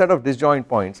just a set of disjoint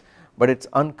points, but it is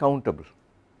uncountable.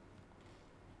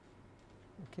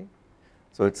 Okay.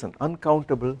 So it is an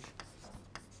uncountable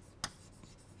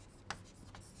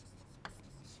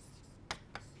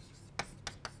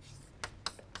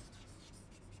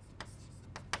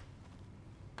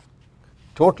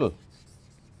total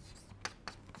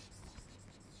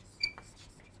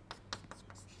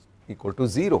equal to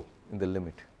 0 in the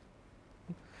limit.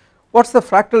 What is the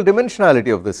fractal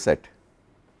dimensionality of this set?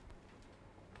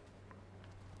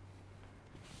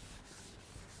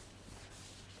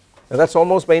 And that is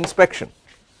almost by inspection,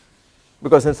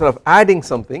 because instead of adding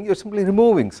something you are simply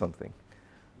removing something.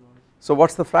 So what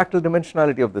is the fractal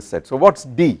dimensionality of this set? So what is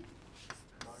D?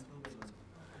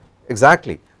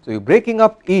 Exactly. So you are breaking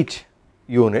up each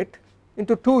unit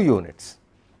into 2 units.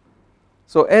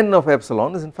 So n of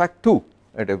epsilon is in fact 2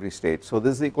 at every stage. So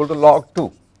this is equal to log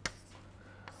 2.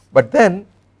 But then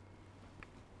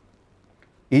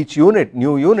each unit,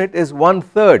 new unit, is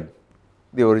 1/3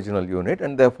 the original unit,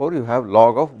 and therefore you have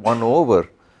log of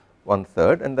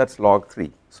 1/1/3, and that is log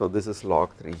 3. So this is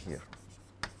log 3 here,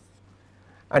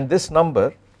 and this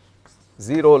number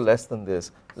 0 less than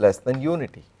this less than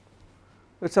unity,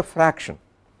 it is a fraction.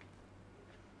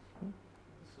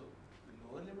 So the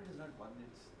lower limit is not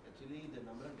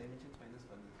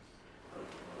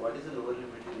What is the lower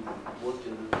limit in most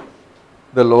general case?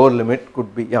 The lower limit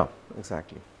could be, yeah,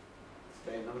 exactly.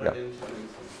 Yeah.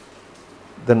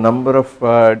 The number of,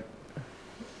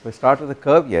 if I start with a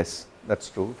curve, yes, that's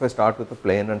true. If I start with a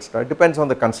plane and start, depends on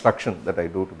the construction that I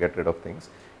do to get rid of things,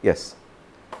 yes.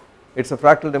 It is a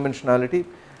fractal dimensionality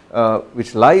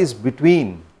which lies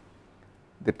between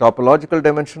the topological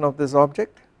dimension of this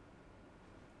object,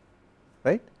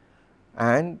 right,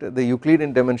 and the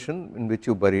Euclidean dimension in which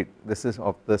you buried, this is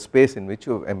of the space in which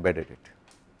you have embedded it.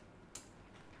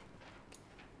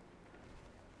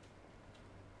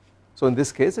 So in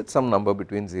this case it is some number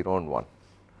between 0 and 1,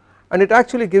 and it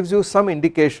actually gives you some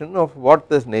indication of what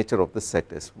the nature of the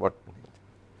set is.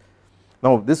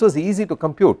 Now this was easy to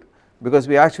compute because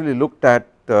we actually looked at,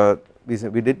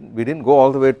 we didn't go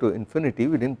all the way to infinity,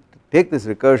 we didn't take this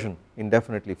recursion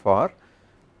indefinitely far,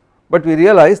 but we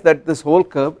realized that this whole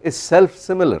curve is self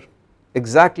similar,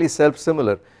 exactly self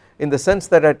similar, in the sense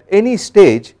that at any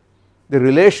stage the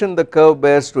relation the curve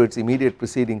bears to its immediate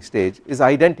preceding stage is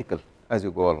identical as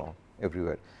you go along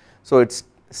everywhere. So it is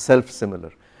self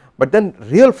similar, but then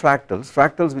real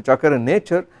fractals which occur in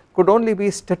nature could only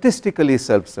be statistically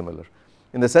self similar,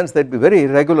 in the sense that be very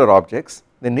irregular objects.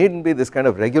 There needn't be this kind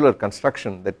of regular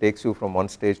construction that takes you from one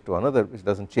stage to another which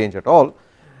does not change at all,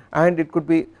 and it could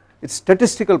be, its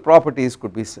statistical properties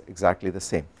could be exactly the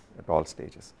same at all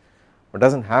stages, but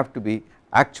does not have to be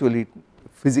actually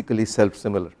physically self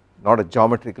similar, not a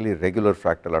geometrically regular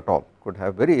fractal at all, could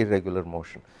have very irregular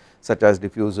motion such as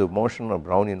diffusive motion or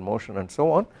Brownian motion and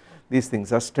so on. These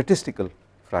things are statistical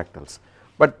fractals,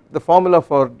 but the formula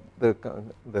for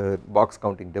the box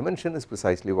counting dimension is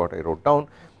precisely what I wrote down,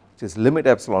 which is limit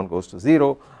epsilon goes to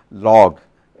 0 log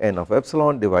n of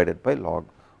epsilon divided by log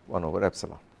 1 over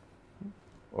epsilon.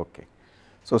 Okay,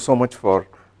 so much for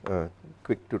a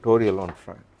quick tutorial on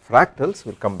fractals.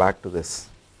 We will come back to this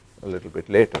a little bit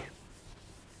later.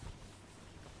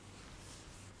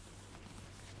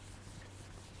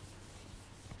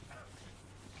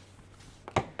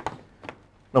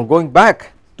 Now going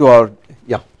back to our,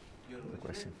 yeah,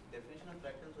 question. Definition of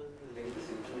fractals was the length is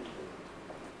infinite.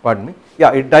 Pardon me?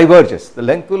 Yeah, it diverges. The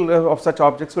length will, of such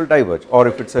objects will diverge, or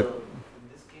if it's a. In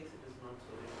this case, it is not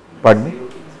so. Pardon me?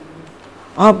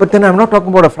 But then I am not talking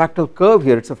about a fractal curve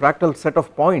here. It is a fractal set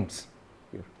of points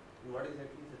here. What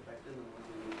exactly is the fractal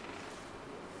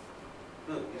number?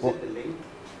 No, you said the length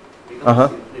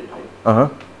becomes infinite,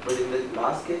 right? But in the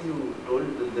last case, you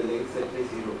told that the length set is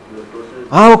 0. Your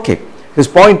total. Okay. His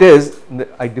point is,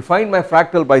 I defined my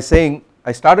fractal by saying,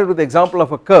 I started with the example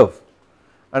of a curve,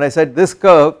 and I said this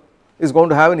curve is going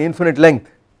to have an infinite length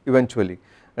eventually,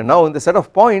 and now in the set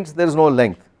of points there is no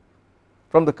length.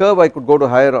 From the curve I could go to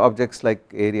higher objects like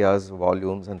areas,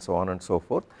 volumes and so on and so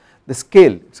forth. The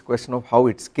scale, it is a question of how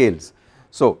it scales.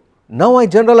 So now I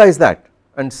generalize that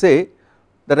and say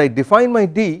that I define my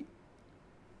D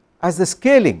as the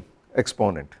scaling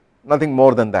exponent, nothing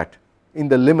more than that, in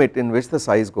the limit in which the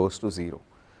size goes to 0,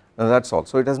 and that is all.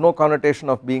 So it has no connotation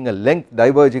of being a length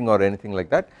diverging or anything like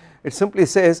that. It simply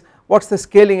says what is the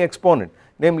scaling exponent,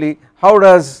 namely how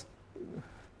does,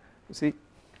 you see,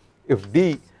 if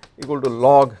D equal to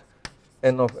log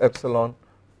n of epsilon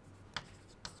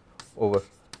over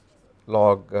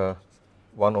log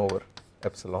 1 over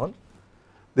epsilon,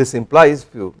 this implies,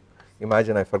 if you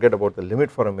imagine, I forget about the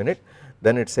limit for a minute,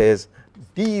 then it says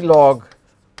D log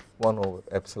 1 over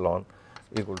epsilon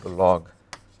equal to log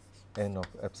n of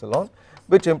epsilon,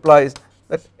 which implies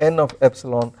that n of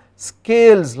epsilon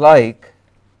scales like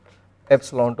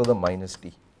epsilon to the minus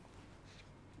d.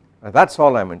 Now that is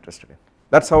all I am interested in.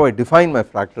 That is how I define my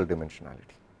fractal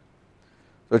dimensionality.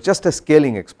 So it is just a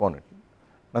scaling exponent,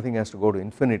 nothing has to go to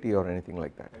infinity or anything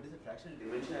like that. That is a fractional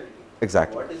dimensionality.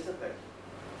 Exactly. What is the fractal?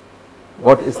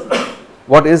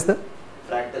 What is the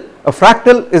fractal? A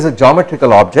fractal is a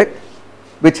geometrical object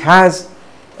which has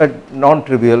a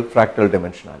non-trivial fractal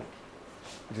dimensionality,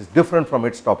 which is different from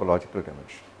its topological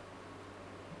dimension.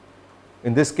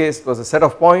 In this case it was a set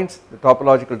of points, the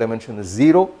topological dimension is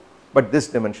 0, but this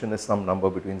dimension is some number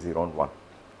between 0 and 1.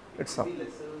 It is some.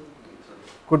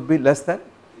 Could be less than?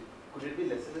 Could it be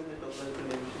lesser than the topological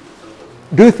dimension?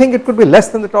 Do you think it could be less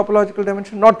than the topological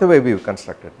dimension? Not the way we have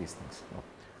constructed these things. No.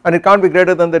 And it can't be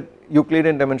greater than the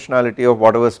Euclidean dimensionality of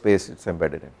whatever space it is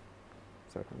embedded in.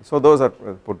 Certainly. So those are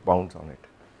put bounds on it.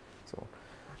 So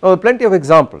now there are plenty of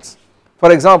examples.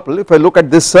 For example, if I look at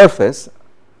this surface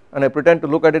and I pretend to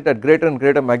look at it at greater and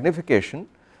greater magnification,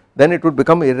 then it would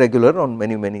become irregular on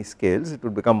many scales, it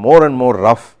would become more and more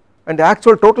rough, and the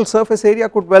actual total surface area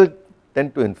could well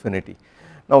tend to infinity.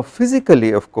 Now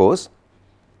physically, of course,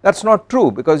 that is not true,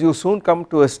 because you soon come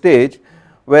to a stage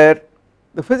where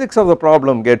the physics of the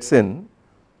problem gets in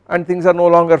and things are no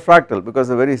longer fractal because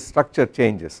the very structure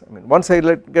changes. I mean, once I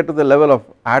get to the level of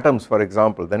atoms, for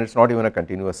example, then it is not even a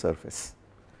continuous surface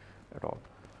at all.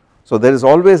 So there is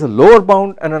always a lower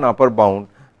bound and an upper bound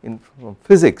in from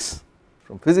physics,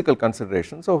 from physical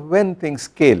considerations of when things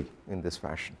scale in this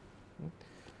fashion.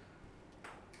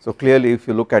 So clearly if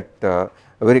you look at a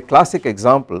very classic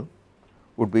example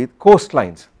would be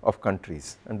coastlines of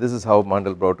countries, and this is how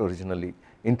Mandelbrot originally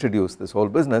introduced this whole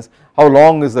business. How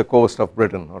long is the coast of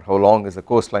Britain, or how long is the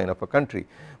coastline of a country?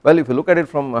 Well, if you look at it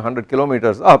from 100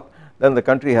 kilometers up, then the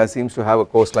country seems to have a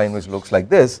coastline which looks like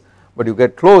this, but you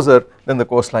get closer, then the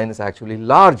coastline is actually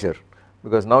larger,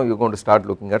 because now you are going to start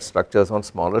looking at structures on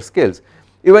smaller scales.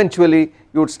 Eventually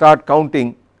you would start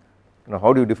counting,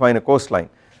 how do you define a coastline?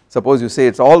 Suppose you say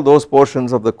it is all those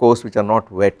portions of the coast which are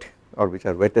not wet or which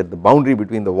are wetted, the boundary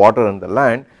between the water and the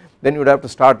land, then you would have to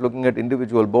start looking at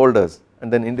individual boulders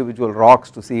and then individual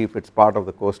rocks to see if it is part of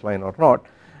the coastline or not,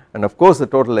 and of course the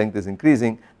total length is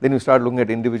increasing. Then you start looking at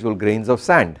individual grains of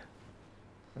sand,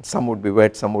 and some would be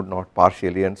wet, some would not,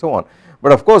 partially, and so on.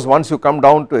 But of course once you come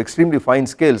down to extremely fine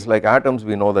scales like atoms,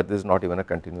 we know that this is not even a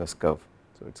continuous curve,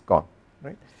 so it is gone,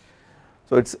 right.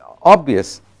 So it is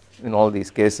obvious in all these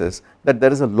cases that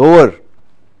there is a lower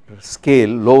scale,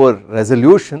 lower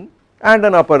resolution and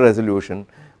an upper resolution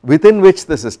within which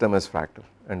the system is fractal,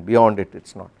 and beyond it it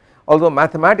is not. Although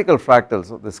mathematical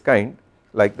fractals of this kind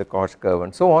like the Coarse curve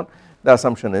and so on, the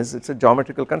assumption is it is a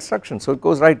geometrical construction, so it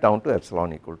goes right down to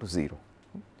epsilon equal to 0.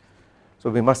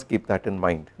 So we must keep that in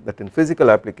mind, that in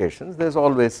physical applications there is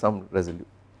always some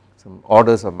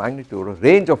orders of magnitude or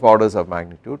range of orders of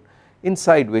magnitude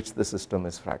inside which the system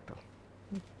is fractal.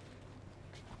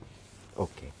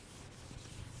 Okay.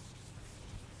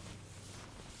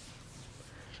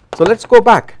 So let us go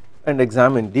back and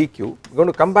examine dq. We are going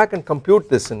to come back and compute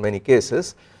this in many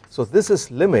cases. So this is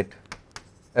limit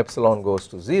epsilon goes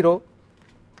to 0,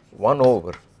 1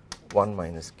 over 1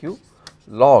 minus q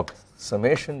log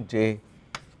summation j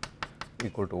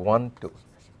equal to 1 to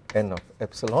n of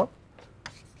epsilon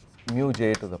mu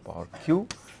j to the power q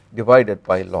divided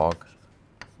by log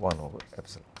 1 over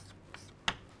epsilon.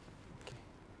 Okay.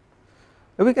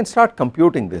 Now we can start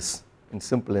computing this in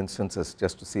simple instances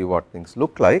just to see what things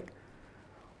look like.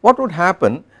 What would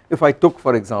happen if I took,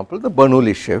 for example, the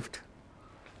Bernoulli shift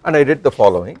and I did the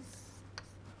following,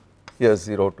 here is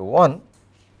 0 to 1,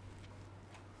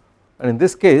 and in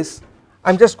this case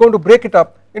I am just going to break it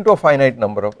up into a finite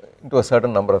number of, into a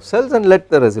certain number of cells and let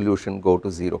the resolution go to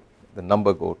 0, the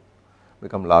number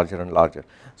become larger and larger.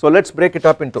 So let us break it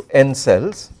up into n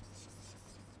cells,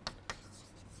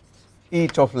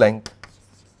 each of length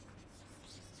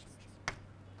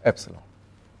epsilon.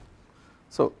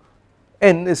 So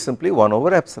n is simply 1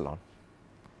 over epsilon,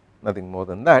 nothing more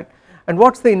than that. And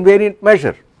what is the invariant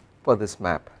measure for this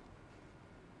map?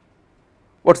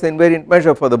 What is the invariant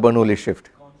measure for the Bernoulli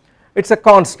shift? It is a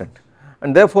constant,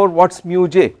 and therefore what is mu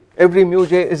j? Every mu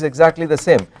j is exactly the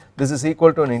same. This is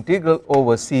equal to an integral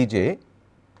over Cj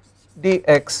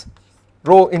dx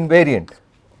rho invariant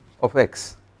of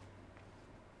x.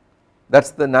 That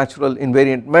is the natural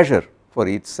invariant measure for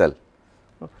each cell.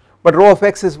 But rho of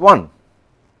x is 1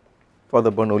 for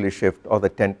the Bernoulli shift or the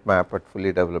tent map at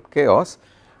fully developed chaos,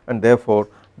 and therefore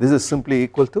this is simply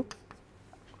equal to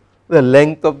the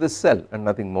length of this cell and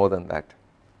nothing more than that.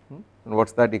 And what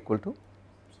is that equal to?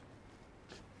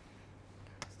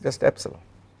 Just epsilon.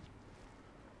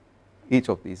 Each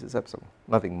of these is epsilon,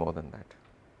 nothing more than that.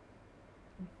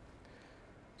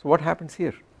 So what happens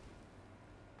here?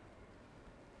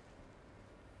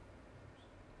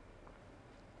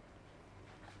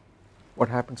 What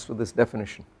happens to this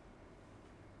definition?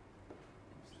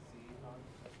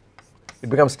 It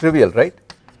becomes trivial, right?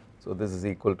 So this is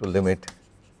equal to limit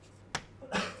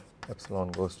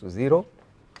epsilon goes to 0,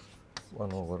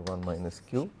 1 over 1 minus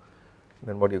q,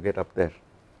 then what do you get up there?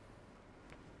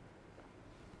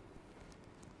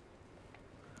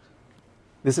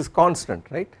 This is constant,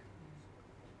 right?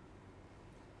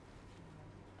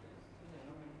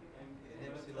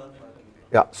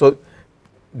 Yeah, so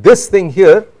this thing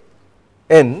here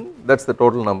n, that is the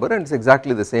total number, and it is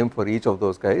exactly the same for each of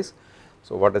those guys.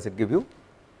 So what does it give you?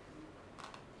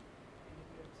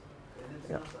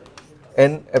 Yeah.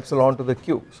 N epsilon to the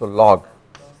q, so log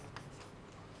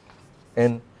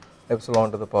n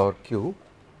epsilon to the power q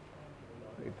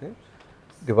right there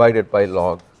divided by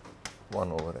log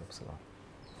 1 over epsilon,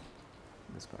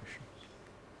 this fashion,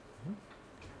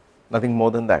 nothing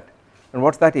more than that. And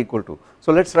what is that equal to?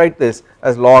 So let us write this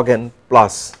as log n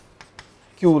plus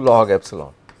q log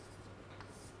epsilon.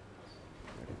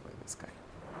 This guy.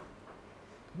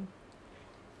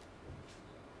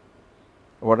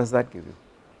 What does that give you?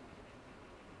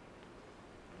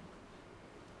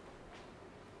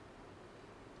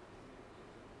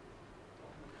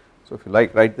 So if you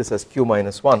like, write this as q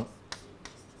minus 1,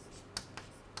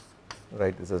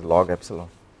 write this as log epsilon.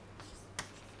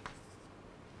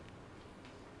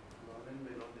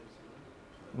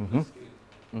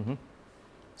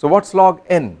 So what's log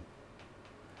n?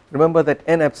 Remember that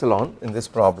n epsilon in this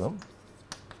problem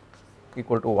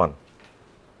equal to 1.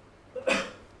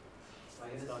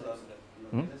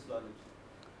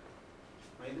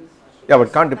 Yeah,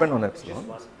 but can't depend on epsilon.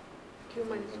 Q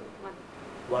minus 1.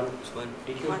 1.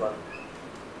 dq is 1.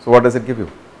 So what does it give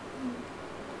you?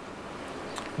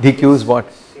 dq is what?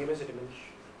 Same as a dimension.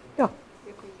 Yeah.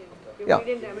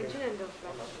 Euclidean dimension and the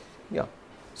fraction. Yeah.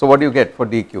 So what do you get for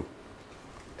dq?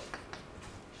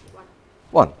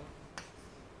 1.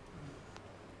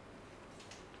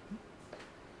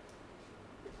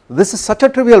 This is such a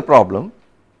trivial problem.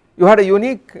 You had the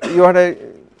unit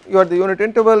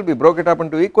interval, we broke it up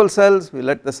into equal cells, we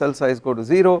let the cell size go to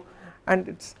 0, and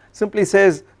it simply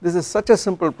says this is such a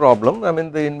simple problem. I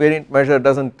mean, the invariant measure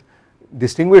does not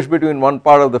distinguish between one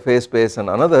part of the phase space and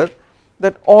another,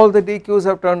 that all the dq's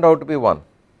have turned out to be 1,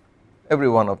 every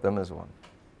one of them is 1.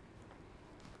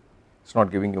 It is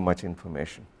not giving you much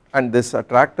information, and this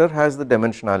attractor has the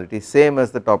dimensionality same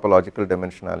as the topological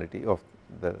dimensionality of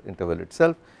the interval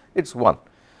itself, it is 1.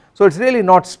 So it is really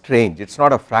not strange, it is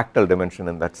not a fractal dimension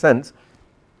in that sense,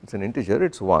 it is an integer,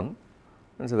 it is 1,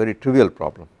 it is a very trivial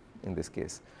problem in this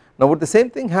case. Now would the same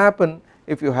thing happen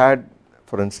if you had,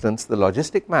 for instance, the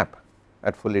logistic map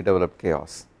at fully developed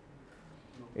chaos?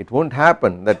 It will not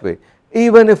happen that way.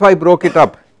 Even if I broke it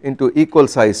up into equal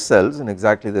size cells in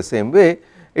exactly the same way,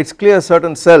 it is clear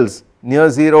certain cells near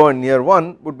 0 and near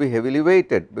 1 would be heavily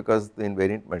weighted because the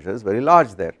invariant measure is very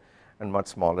large there and much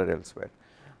smaller elsewhere.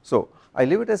 So I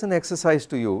leave it as an exercise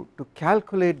to you to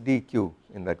calculate dq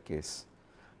in that case,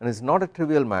 and it is not a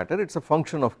trivial matter, it is a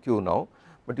function of q now,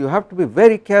 but you have to be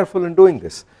very careful in doing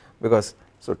this because,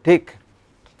 so take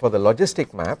for the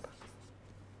logistic map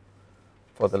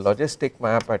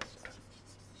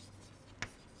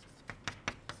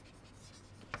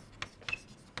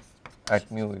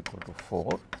at mu equal to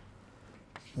 4,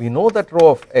 we know that rho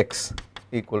of x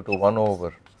equal to 1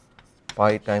 over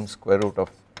pi times square root of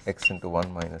x into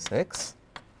 1 minus x,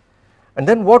 and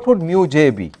then what would mu j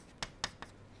be?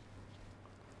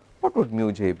 What would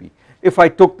mu j be if I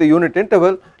took the unit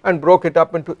interval and broke it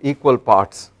up into equal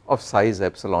parts of size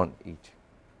epsilon each?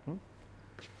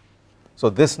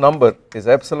 So this number is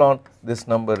epsilon, this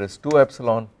number is 2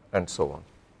 epsilon, and so on.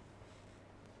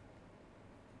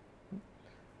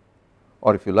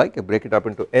 Or if you like, you break it up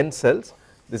into n cells,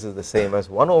 this is the same as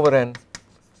 1 over n,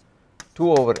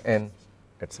 2 over n,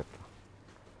 etc.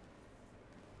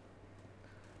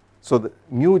 So the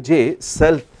mu j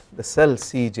self, the cell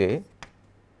Cj,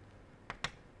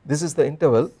 this is the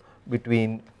interval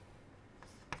between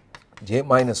j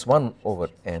minus 1 over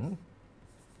n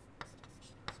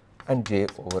and j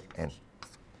over n.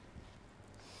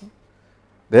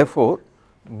 Therefore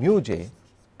mu j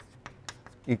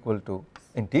equal to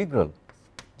integral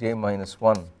j minus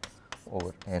 1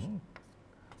 over n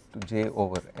to j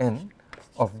over n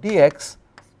of dx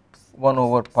 1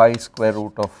 over pi square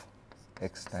root of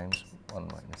x times 1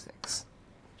 minus x.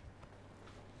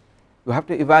 You have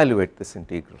to evaluate this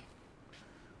integral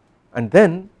and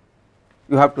then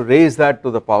you have to raise that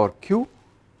to the power q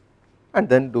and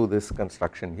then do this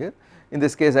construction here. In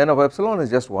this case n of epsilon is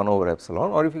just 1 over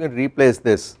epsilon, or if you can replace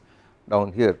this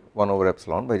down here 1 over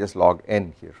epsilon by just log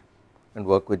n here and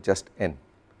work with just n,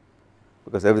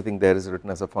 because everything there is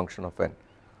written as a function of n,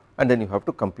 and then you have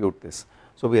to compute this.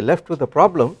 So we are left with the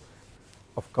problem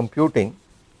of computing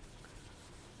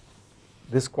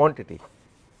this quantity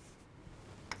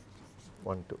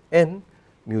 1 to n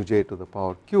mu j to the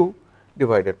power q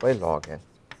divided by log n,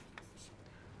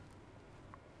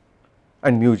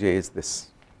 and mu j is this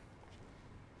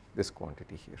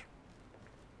quantity here.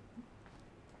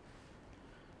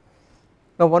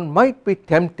 Now one might be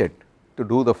tempted to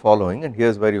do the following, and here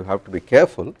is where you have to be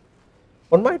careful.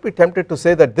 One might be tempted to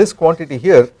say that this quantity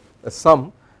here, the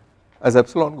sum as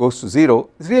epsilon goes to 0,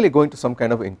 is really going to some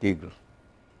kind of integral.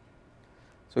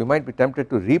 So you might be tempted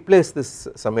to replace this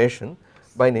summation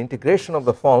by an integration of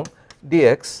the form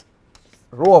dx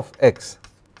rho of x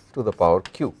to the power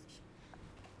q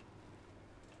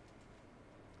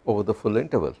over the full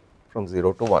interval from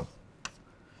 0 to 1.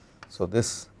 So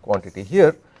this quantity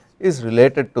here is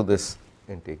related to this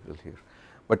integral here,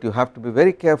 but you have to be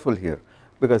very careful here,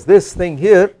 because this thing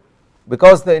here,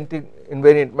 because the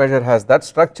invariant measure has that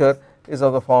structure, is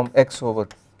of the form x over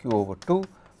q over 2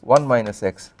 1 minus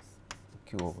x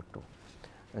q over 2,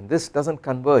 and this does not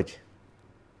converge.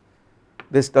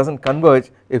 This does not converge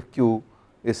if q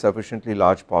is sufficiently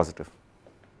large positive.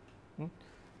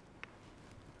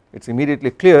 It is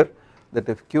immediately clear that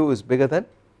if q is bigger than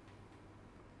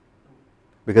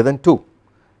 2.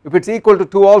 If it is equal to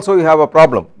 2 also you have a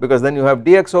problem, because then you have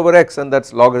dx over x and that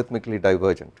is logarithmically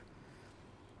divergent.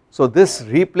 So this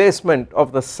replacement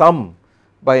of the sum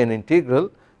by an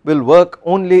integral will work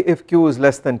only if q is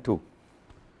less than 2,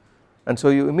 and so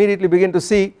you immediately begin to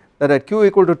see that at q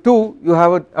equal to 2 you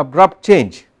have an abrupt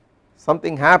change,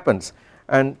 something happens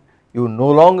and you no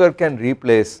longer can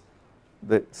replace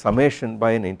the summation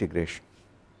by an integration.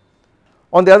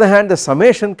 On the other hand, the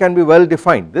summation can be well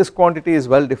defined, this quantity is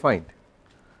well defined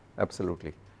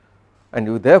absolutely, and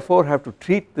you therefore have to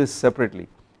treat this separately.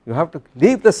 You have to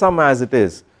leave the sum as it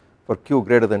is for q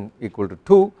greater than equal to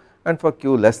 2, and for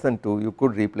q less than 2 you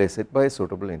could replace it by a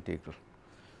suitable integral.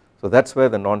 So that is where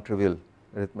the non-trivial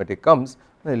arithmetic comes.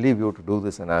 I leave you to do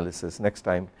this analysis. Next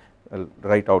time I will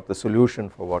write out the solution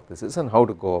for what this is and how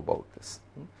to go about this.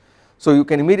 So you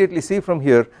can immediately see from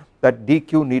here that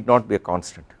dq need not be a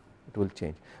constant, it will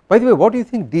change. By the way, what do you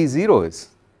think d0 is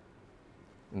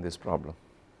in this problem?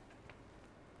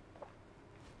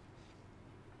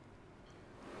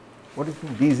 What do you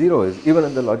think d0 is, even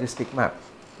in the logistic map?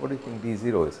 What do you think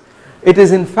d0 is? It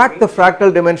is in fact the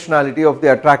fractal dimensionality of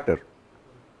the attractor,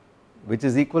 which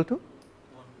is equal to,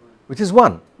 which is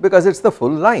 1, because it is the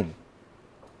full line,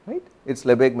 right, its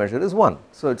Lebesgue measure is 1,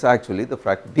 so it is actually the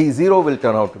fractal, d0 will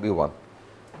turn out to be 1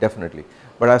 definitely,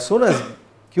 but as soon as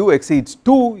q exceeds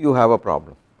 2 you have a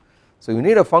problem. So you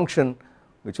need a function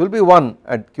which will be 1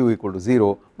 at q equal to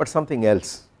 0, but something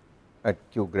else at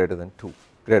q greater than 2,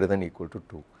 greater than equal to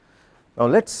 2. Now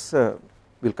let us,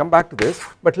 we will come back to this,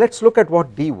 but let us look at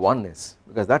what d1 is,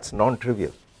 because that is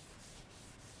non-trivial.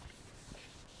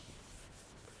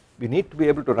 We need to be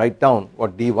able to write down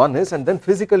what d1 is and then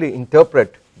physically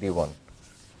interpret d1.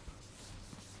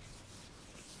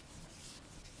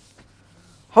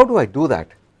 How do I do that?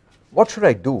 What should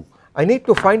I do? I need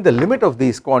to find the limit of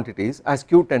these quantities as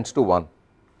q tends to 1.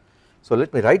 So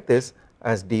let me write this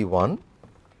as d1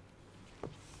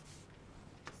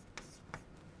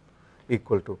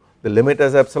 equal to the limit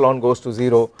as epsilon goes to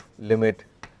 0, limit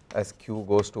as q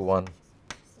goes to 1,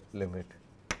 limit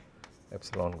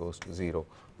epsilon goes to 0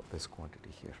 of this quantity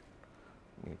here.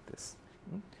 Need this.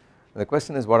 And the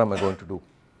question is, what am I going to do?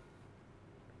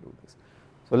 This.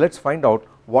 So let us find out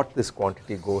what this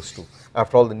quantity goes to.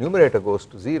 After all, the numerator goes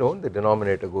to 0 and the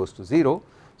denominator goes to 0.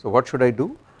 So what should I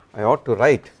do? I ought to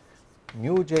write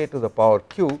mu j to the power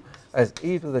q as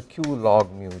e to the q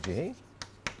log mu j,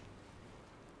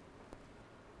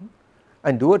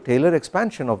 and do a Taylor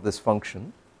expansion of this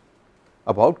function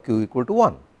about q equal to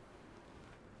 1,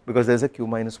 because there is a q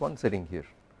minus 1 sitting here.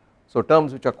 So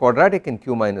terms which are quadratic in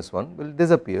q minus 1 will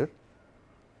disappear,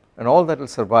 and all that will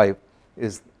survive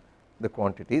is the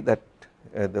quantity that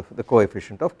the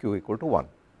coefficient of q equal to 1,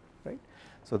 right.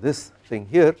 So this thing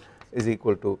here is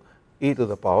equal to e to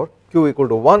the power q equal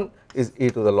to 1 is e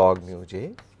to the log mu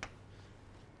j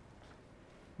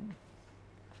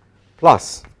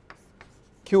plus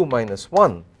q minus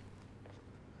 1,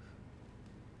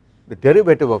 the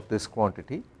derivative of this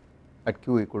quantity at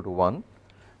q equal to 1,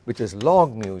 which is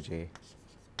log mu j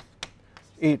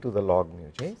e to the log mu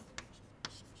j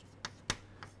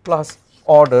plus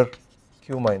order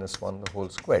q minus 1 the whole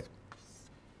squared,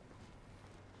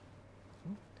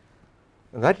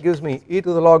 and that gives me e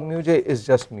to the log mu j is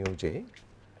just mu j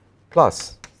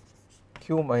plus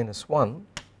q minus 1,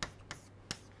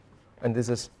 and this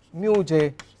is mu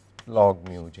j log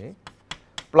mu j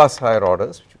plus higher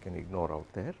orders which you can ignore out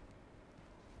there,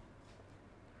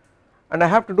 and I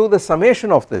have to do the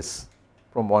summation of this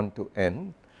from 1 to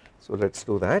n. So let us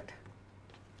do that.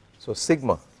 So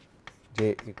sigma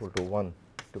j equal to 1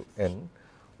 to n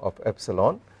of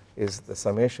epsilon is the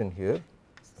summation here,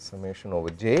 summation over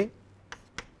j,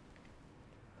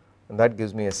 and that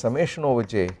gives me a summation over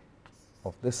j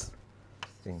of this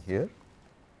thing here,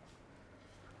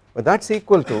 but that is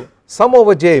equal to sum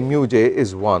over j mu j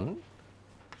is 1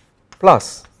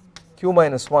 plus q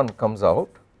minus 1 comes out,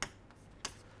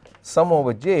 sum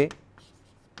over j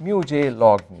mu j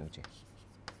log mu j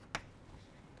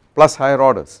plus higher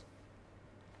orders.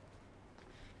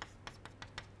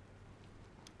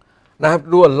 Now I have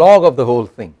to do a log of the whole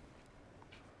thing.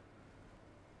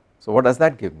 So what does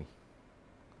that give me?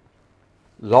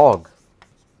 Log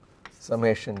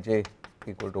summation j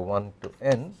equal to 1 to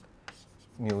n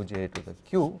mu j to the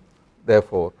q,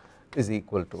 therefore is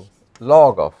equal to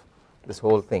log of this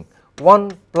whole thing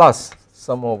 1 plus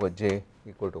sum over j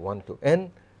equal to 1 to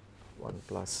n, 1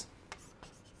 plus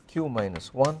q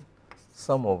minus 1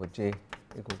 sum over j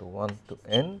equal to 1 to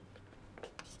n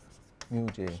mu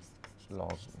j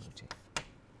log mu j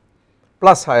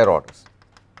plus higher orders.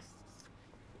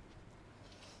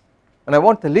 and I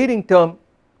want the leading term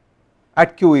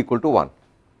at q equal to 1.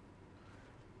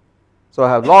 So I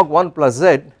have log 1 plus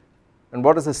z, and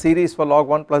what is the series for log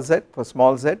 1 plus z for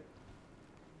small z?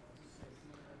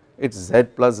 It is z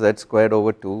plus z squared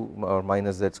over 2 or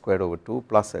minus z squared over 2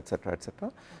 plus etc.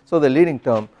 etc. So the leading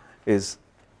term is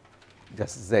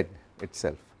just z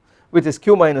itself, which is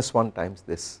q minus 1 times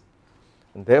this,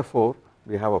 and therefore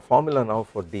we have a formula now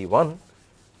for d1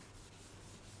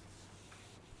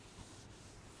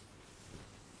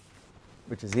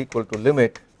 which is equal to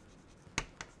limit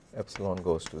epsilon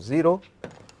goes to 0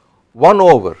 1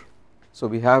 over, so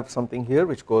we have something here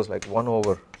which goes like 1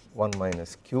 over 1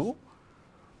 minus q,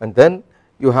 and then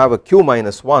you have a q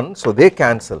minus 1, so they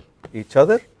cancel each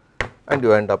other and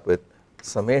you end up with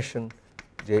summation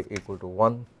j equal to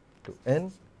 1 to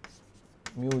n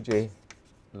mu j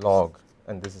log,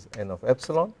 and this is n of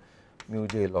epsilon, mu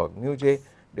j log mu j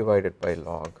divided by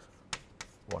log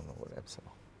 1 over epsilon.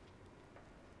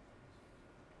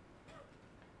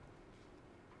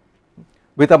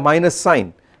 With a minus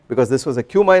sign, because this was a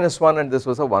q minus 1 and this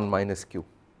was a 1 minus q,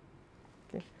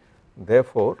 okay.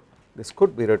 Therefore this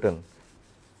could be written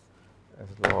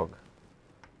as log,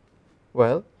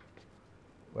 well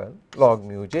log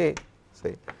mu j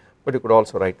say, but you could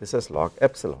also write this as log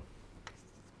epsilon.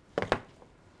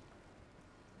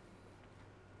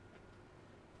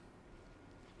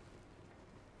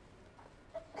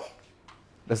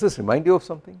 Does this remind you of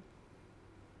something?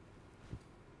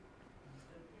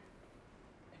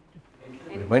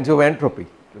 Reminds you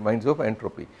of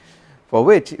entropy, for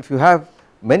which if you have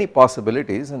many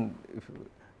possibilities, and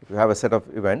if you have a set of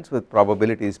events with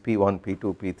probabilities p1,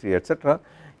 p2, p3 etc.,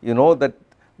 you know that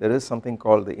there is something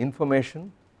called the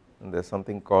information, and there is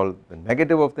something called the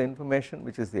negative of the information,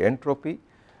 which is the entropy,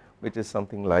 which is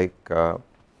something like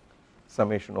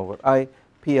summation over I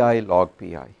pi log pi,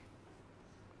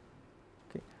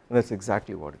 okay, and that is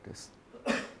exactly what it is,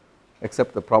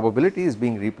 except the probability is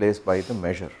being replaced by the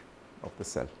measure of the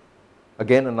cell,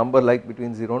 again a number like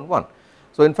between 0 and 1.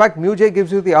 So in fact mu j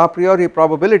gives you the a priori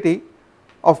probability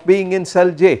of being in cell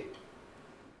j.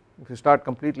 If you start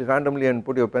completely randomly and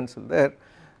put your pencil there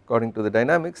according to the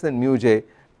dynamics, then mu j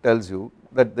tells you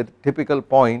that the typical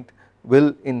point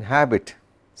will inhabit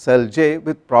cell j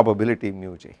with probability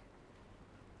mu j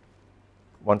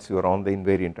once you are on the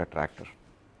invariant attractor.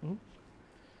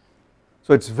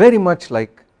 So it is very much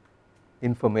like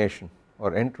information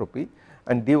or entropy,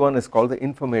 and d1 is called the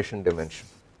information dimension,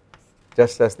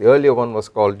 just as the earlier one was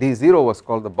called d0 was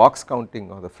called the box counting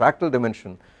or the fractal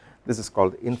dimension, this is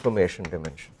called the information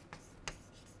dimension.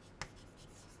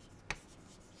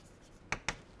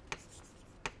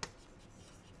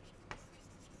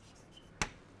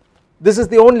 This is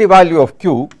the only value of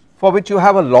q for which you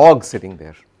have a log sitting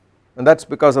there, and that is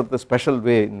because of the special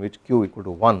way in which q equal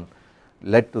to 1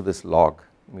 led to this log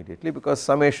immediately, because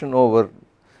summation over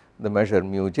the measure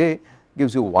mu j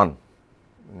gives you 1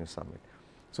 when you sum it.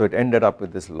 So it ended up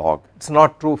with this log. It is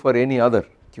not true for any other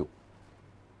q,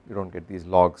 you do not get these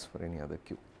logs for any other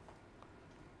q,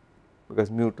 because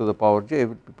mu to the power j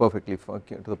would be perfectly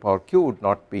to the power q would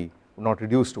not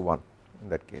reduce to 1 in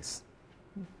that case.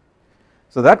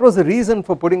 So that was the reason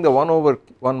for putting the 1 over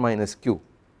 1 minus q,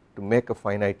 to make a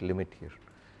finite limit here,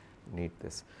 you need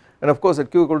this, and of course at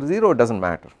q equal to 0 it does not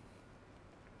matter.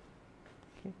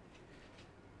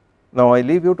 Now I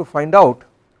leave you to find out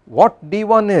what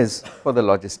d1 is for the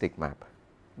logistic map.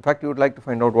 In fact you would like to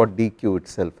find out what dq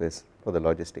itself is for the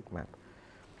logistic map.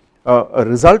 A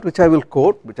result which I will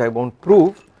quote, which I will not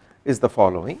prove, is the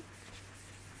following: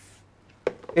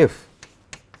 if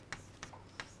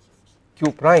q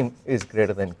prime is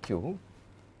greater than q,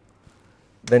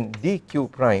 then dq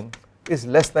prime is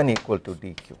less than equal to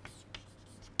dq.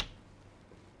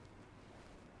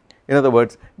 In other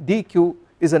words, dq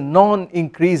is a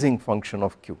non-increasing function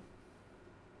of q,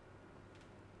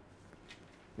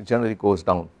 it generally goes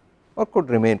down or could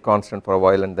remain constant for a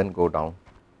while and then go down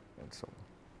and so on.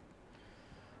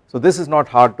 So this is not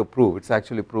hard to prove, it is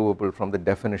actually provable from the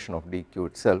definition of dq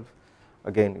itself.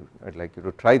 Again I would like you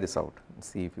to try this out and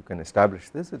see if you can establish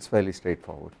this, it is fairly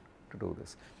straightforward to do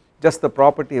this. Just the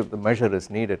property of the measure is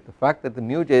needed, the fact that the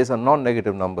mu j's are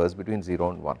non-negative numbers between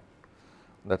 0 and 1,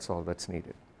 that is all that is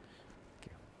needed.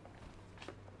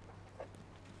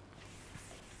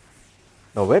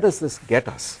 Now where does this get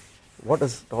us? What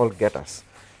does it all get us?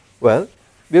 Well,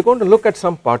 we are going to look at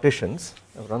some partitions.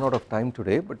 I have run out of time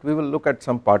today, but we will look at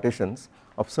some partitions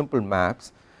of simple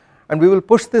maps, and we will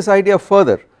push this idea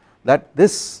further, that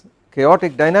this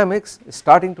chaotic dynamics is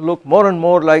starting to look more and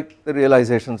more like the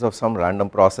realizations of some random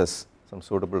process, some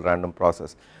suitable random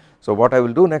process. So what I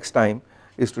will do next time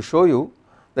is to show you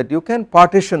that you can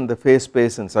partition the phase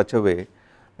space in such a way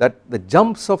that the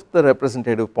jumps of the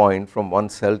representative point from one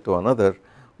cell to another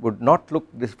would not look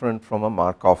different from a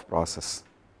Markov process,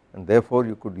 and therefore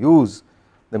you could use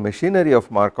the machinery of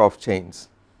Markov chains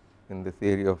in the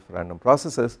theory of random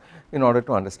processes in order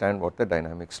to understand what the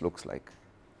dynamics looks like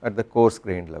at the coarse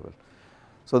grained level.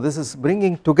 So this is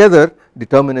bringing together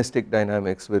deterministic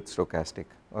dynamics with stochastic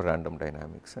or random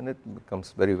dynamics, and it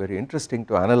becomes very interesting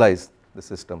to analyze the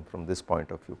system from this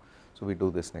point of view. So we do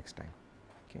this next time.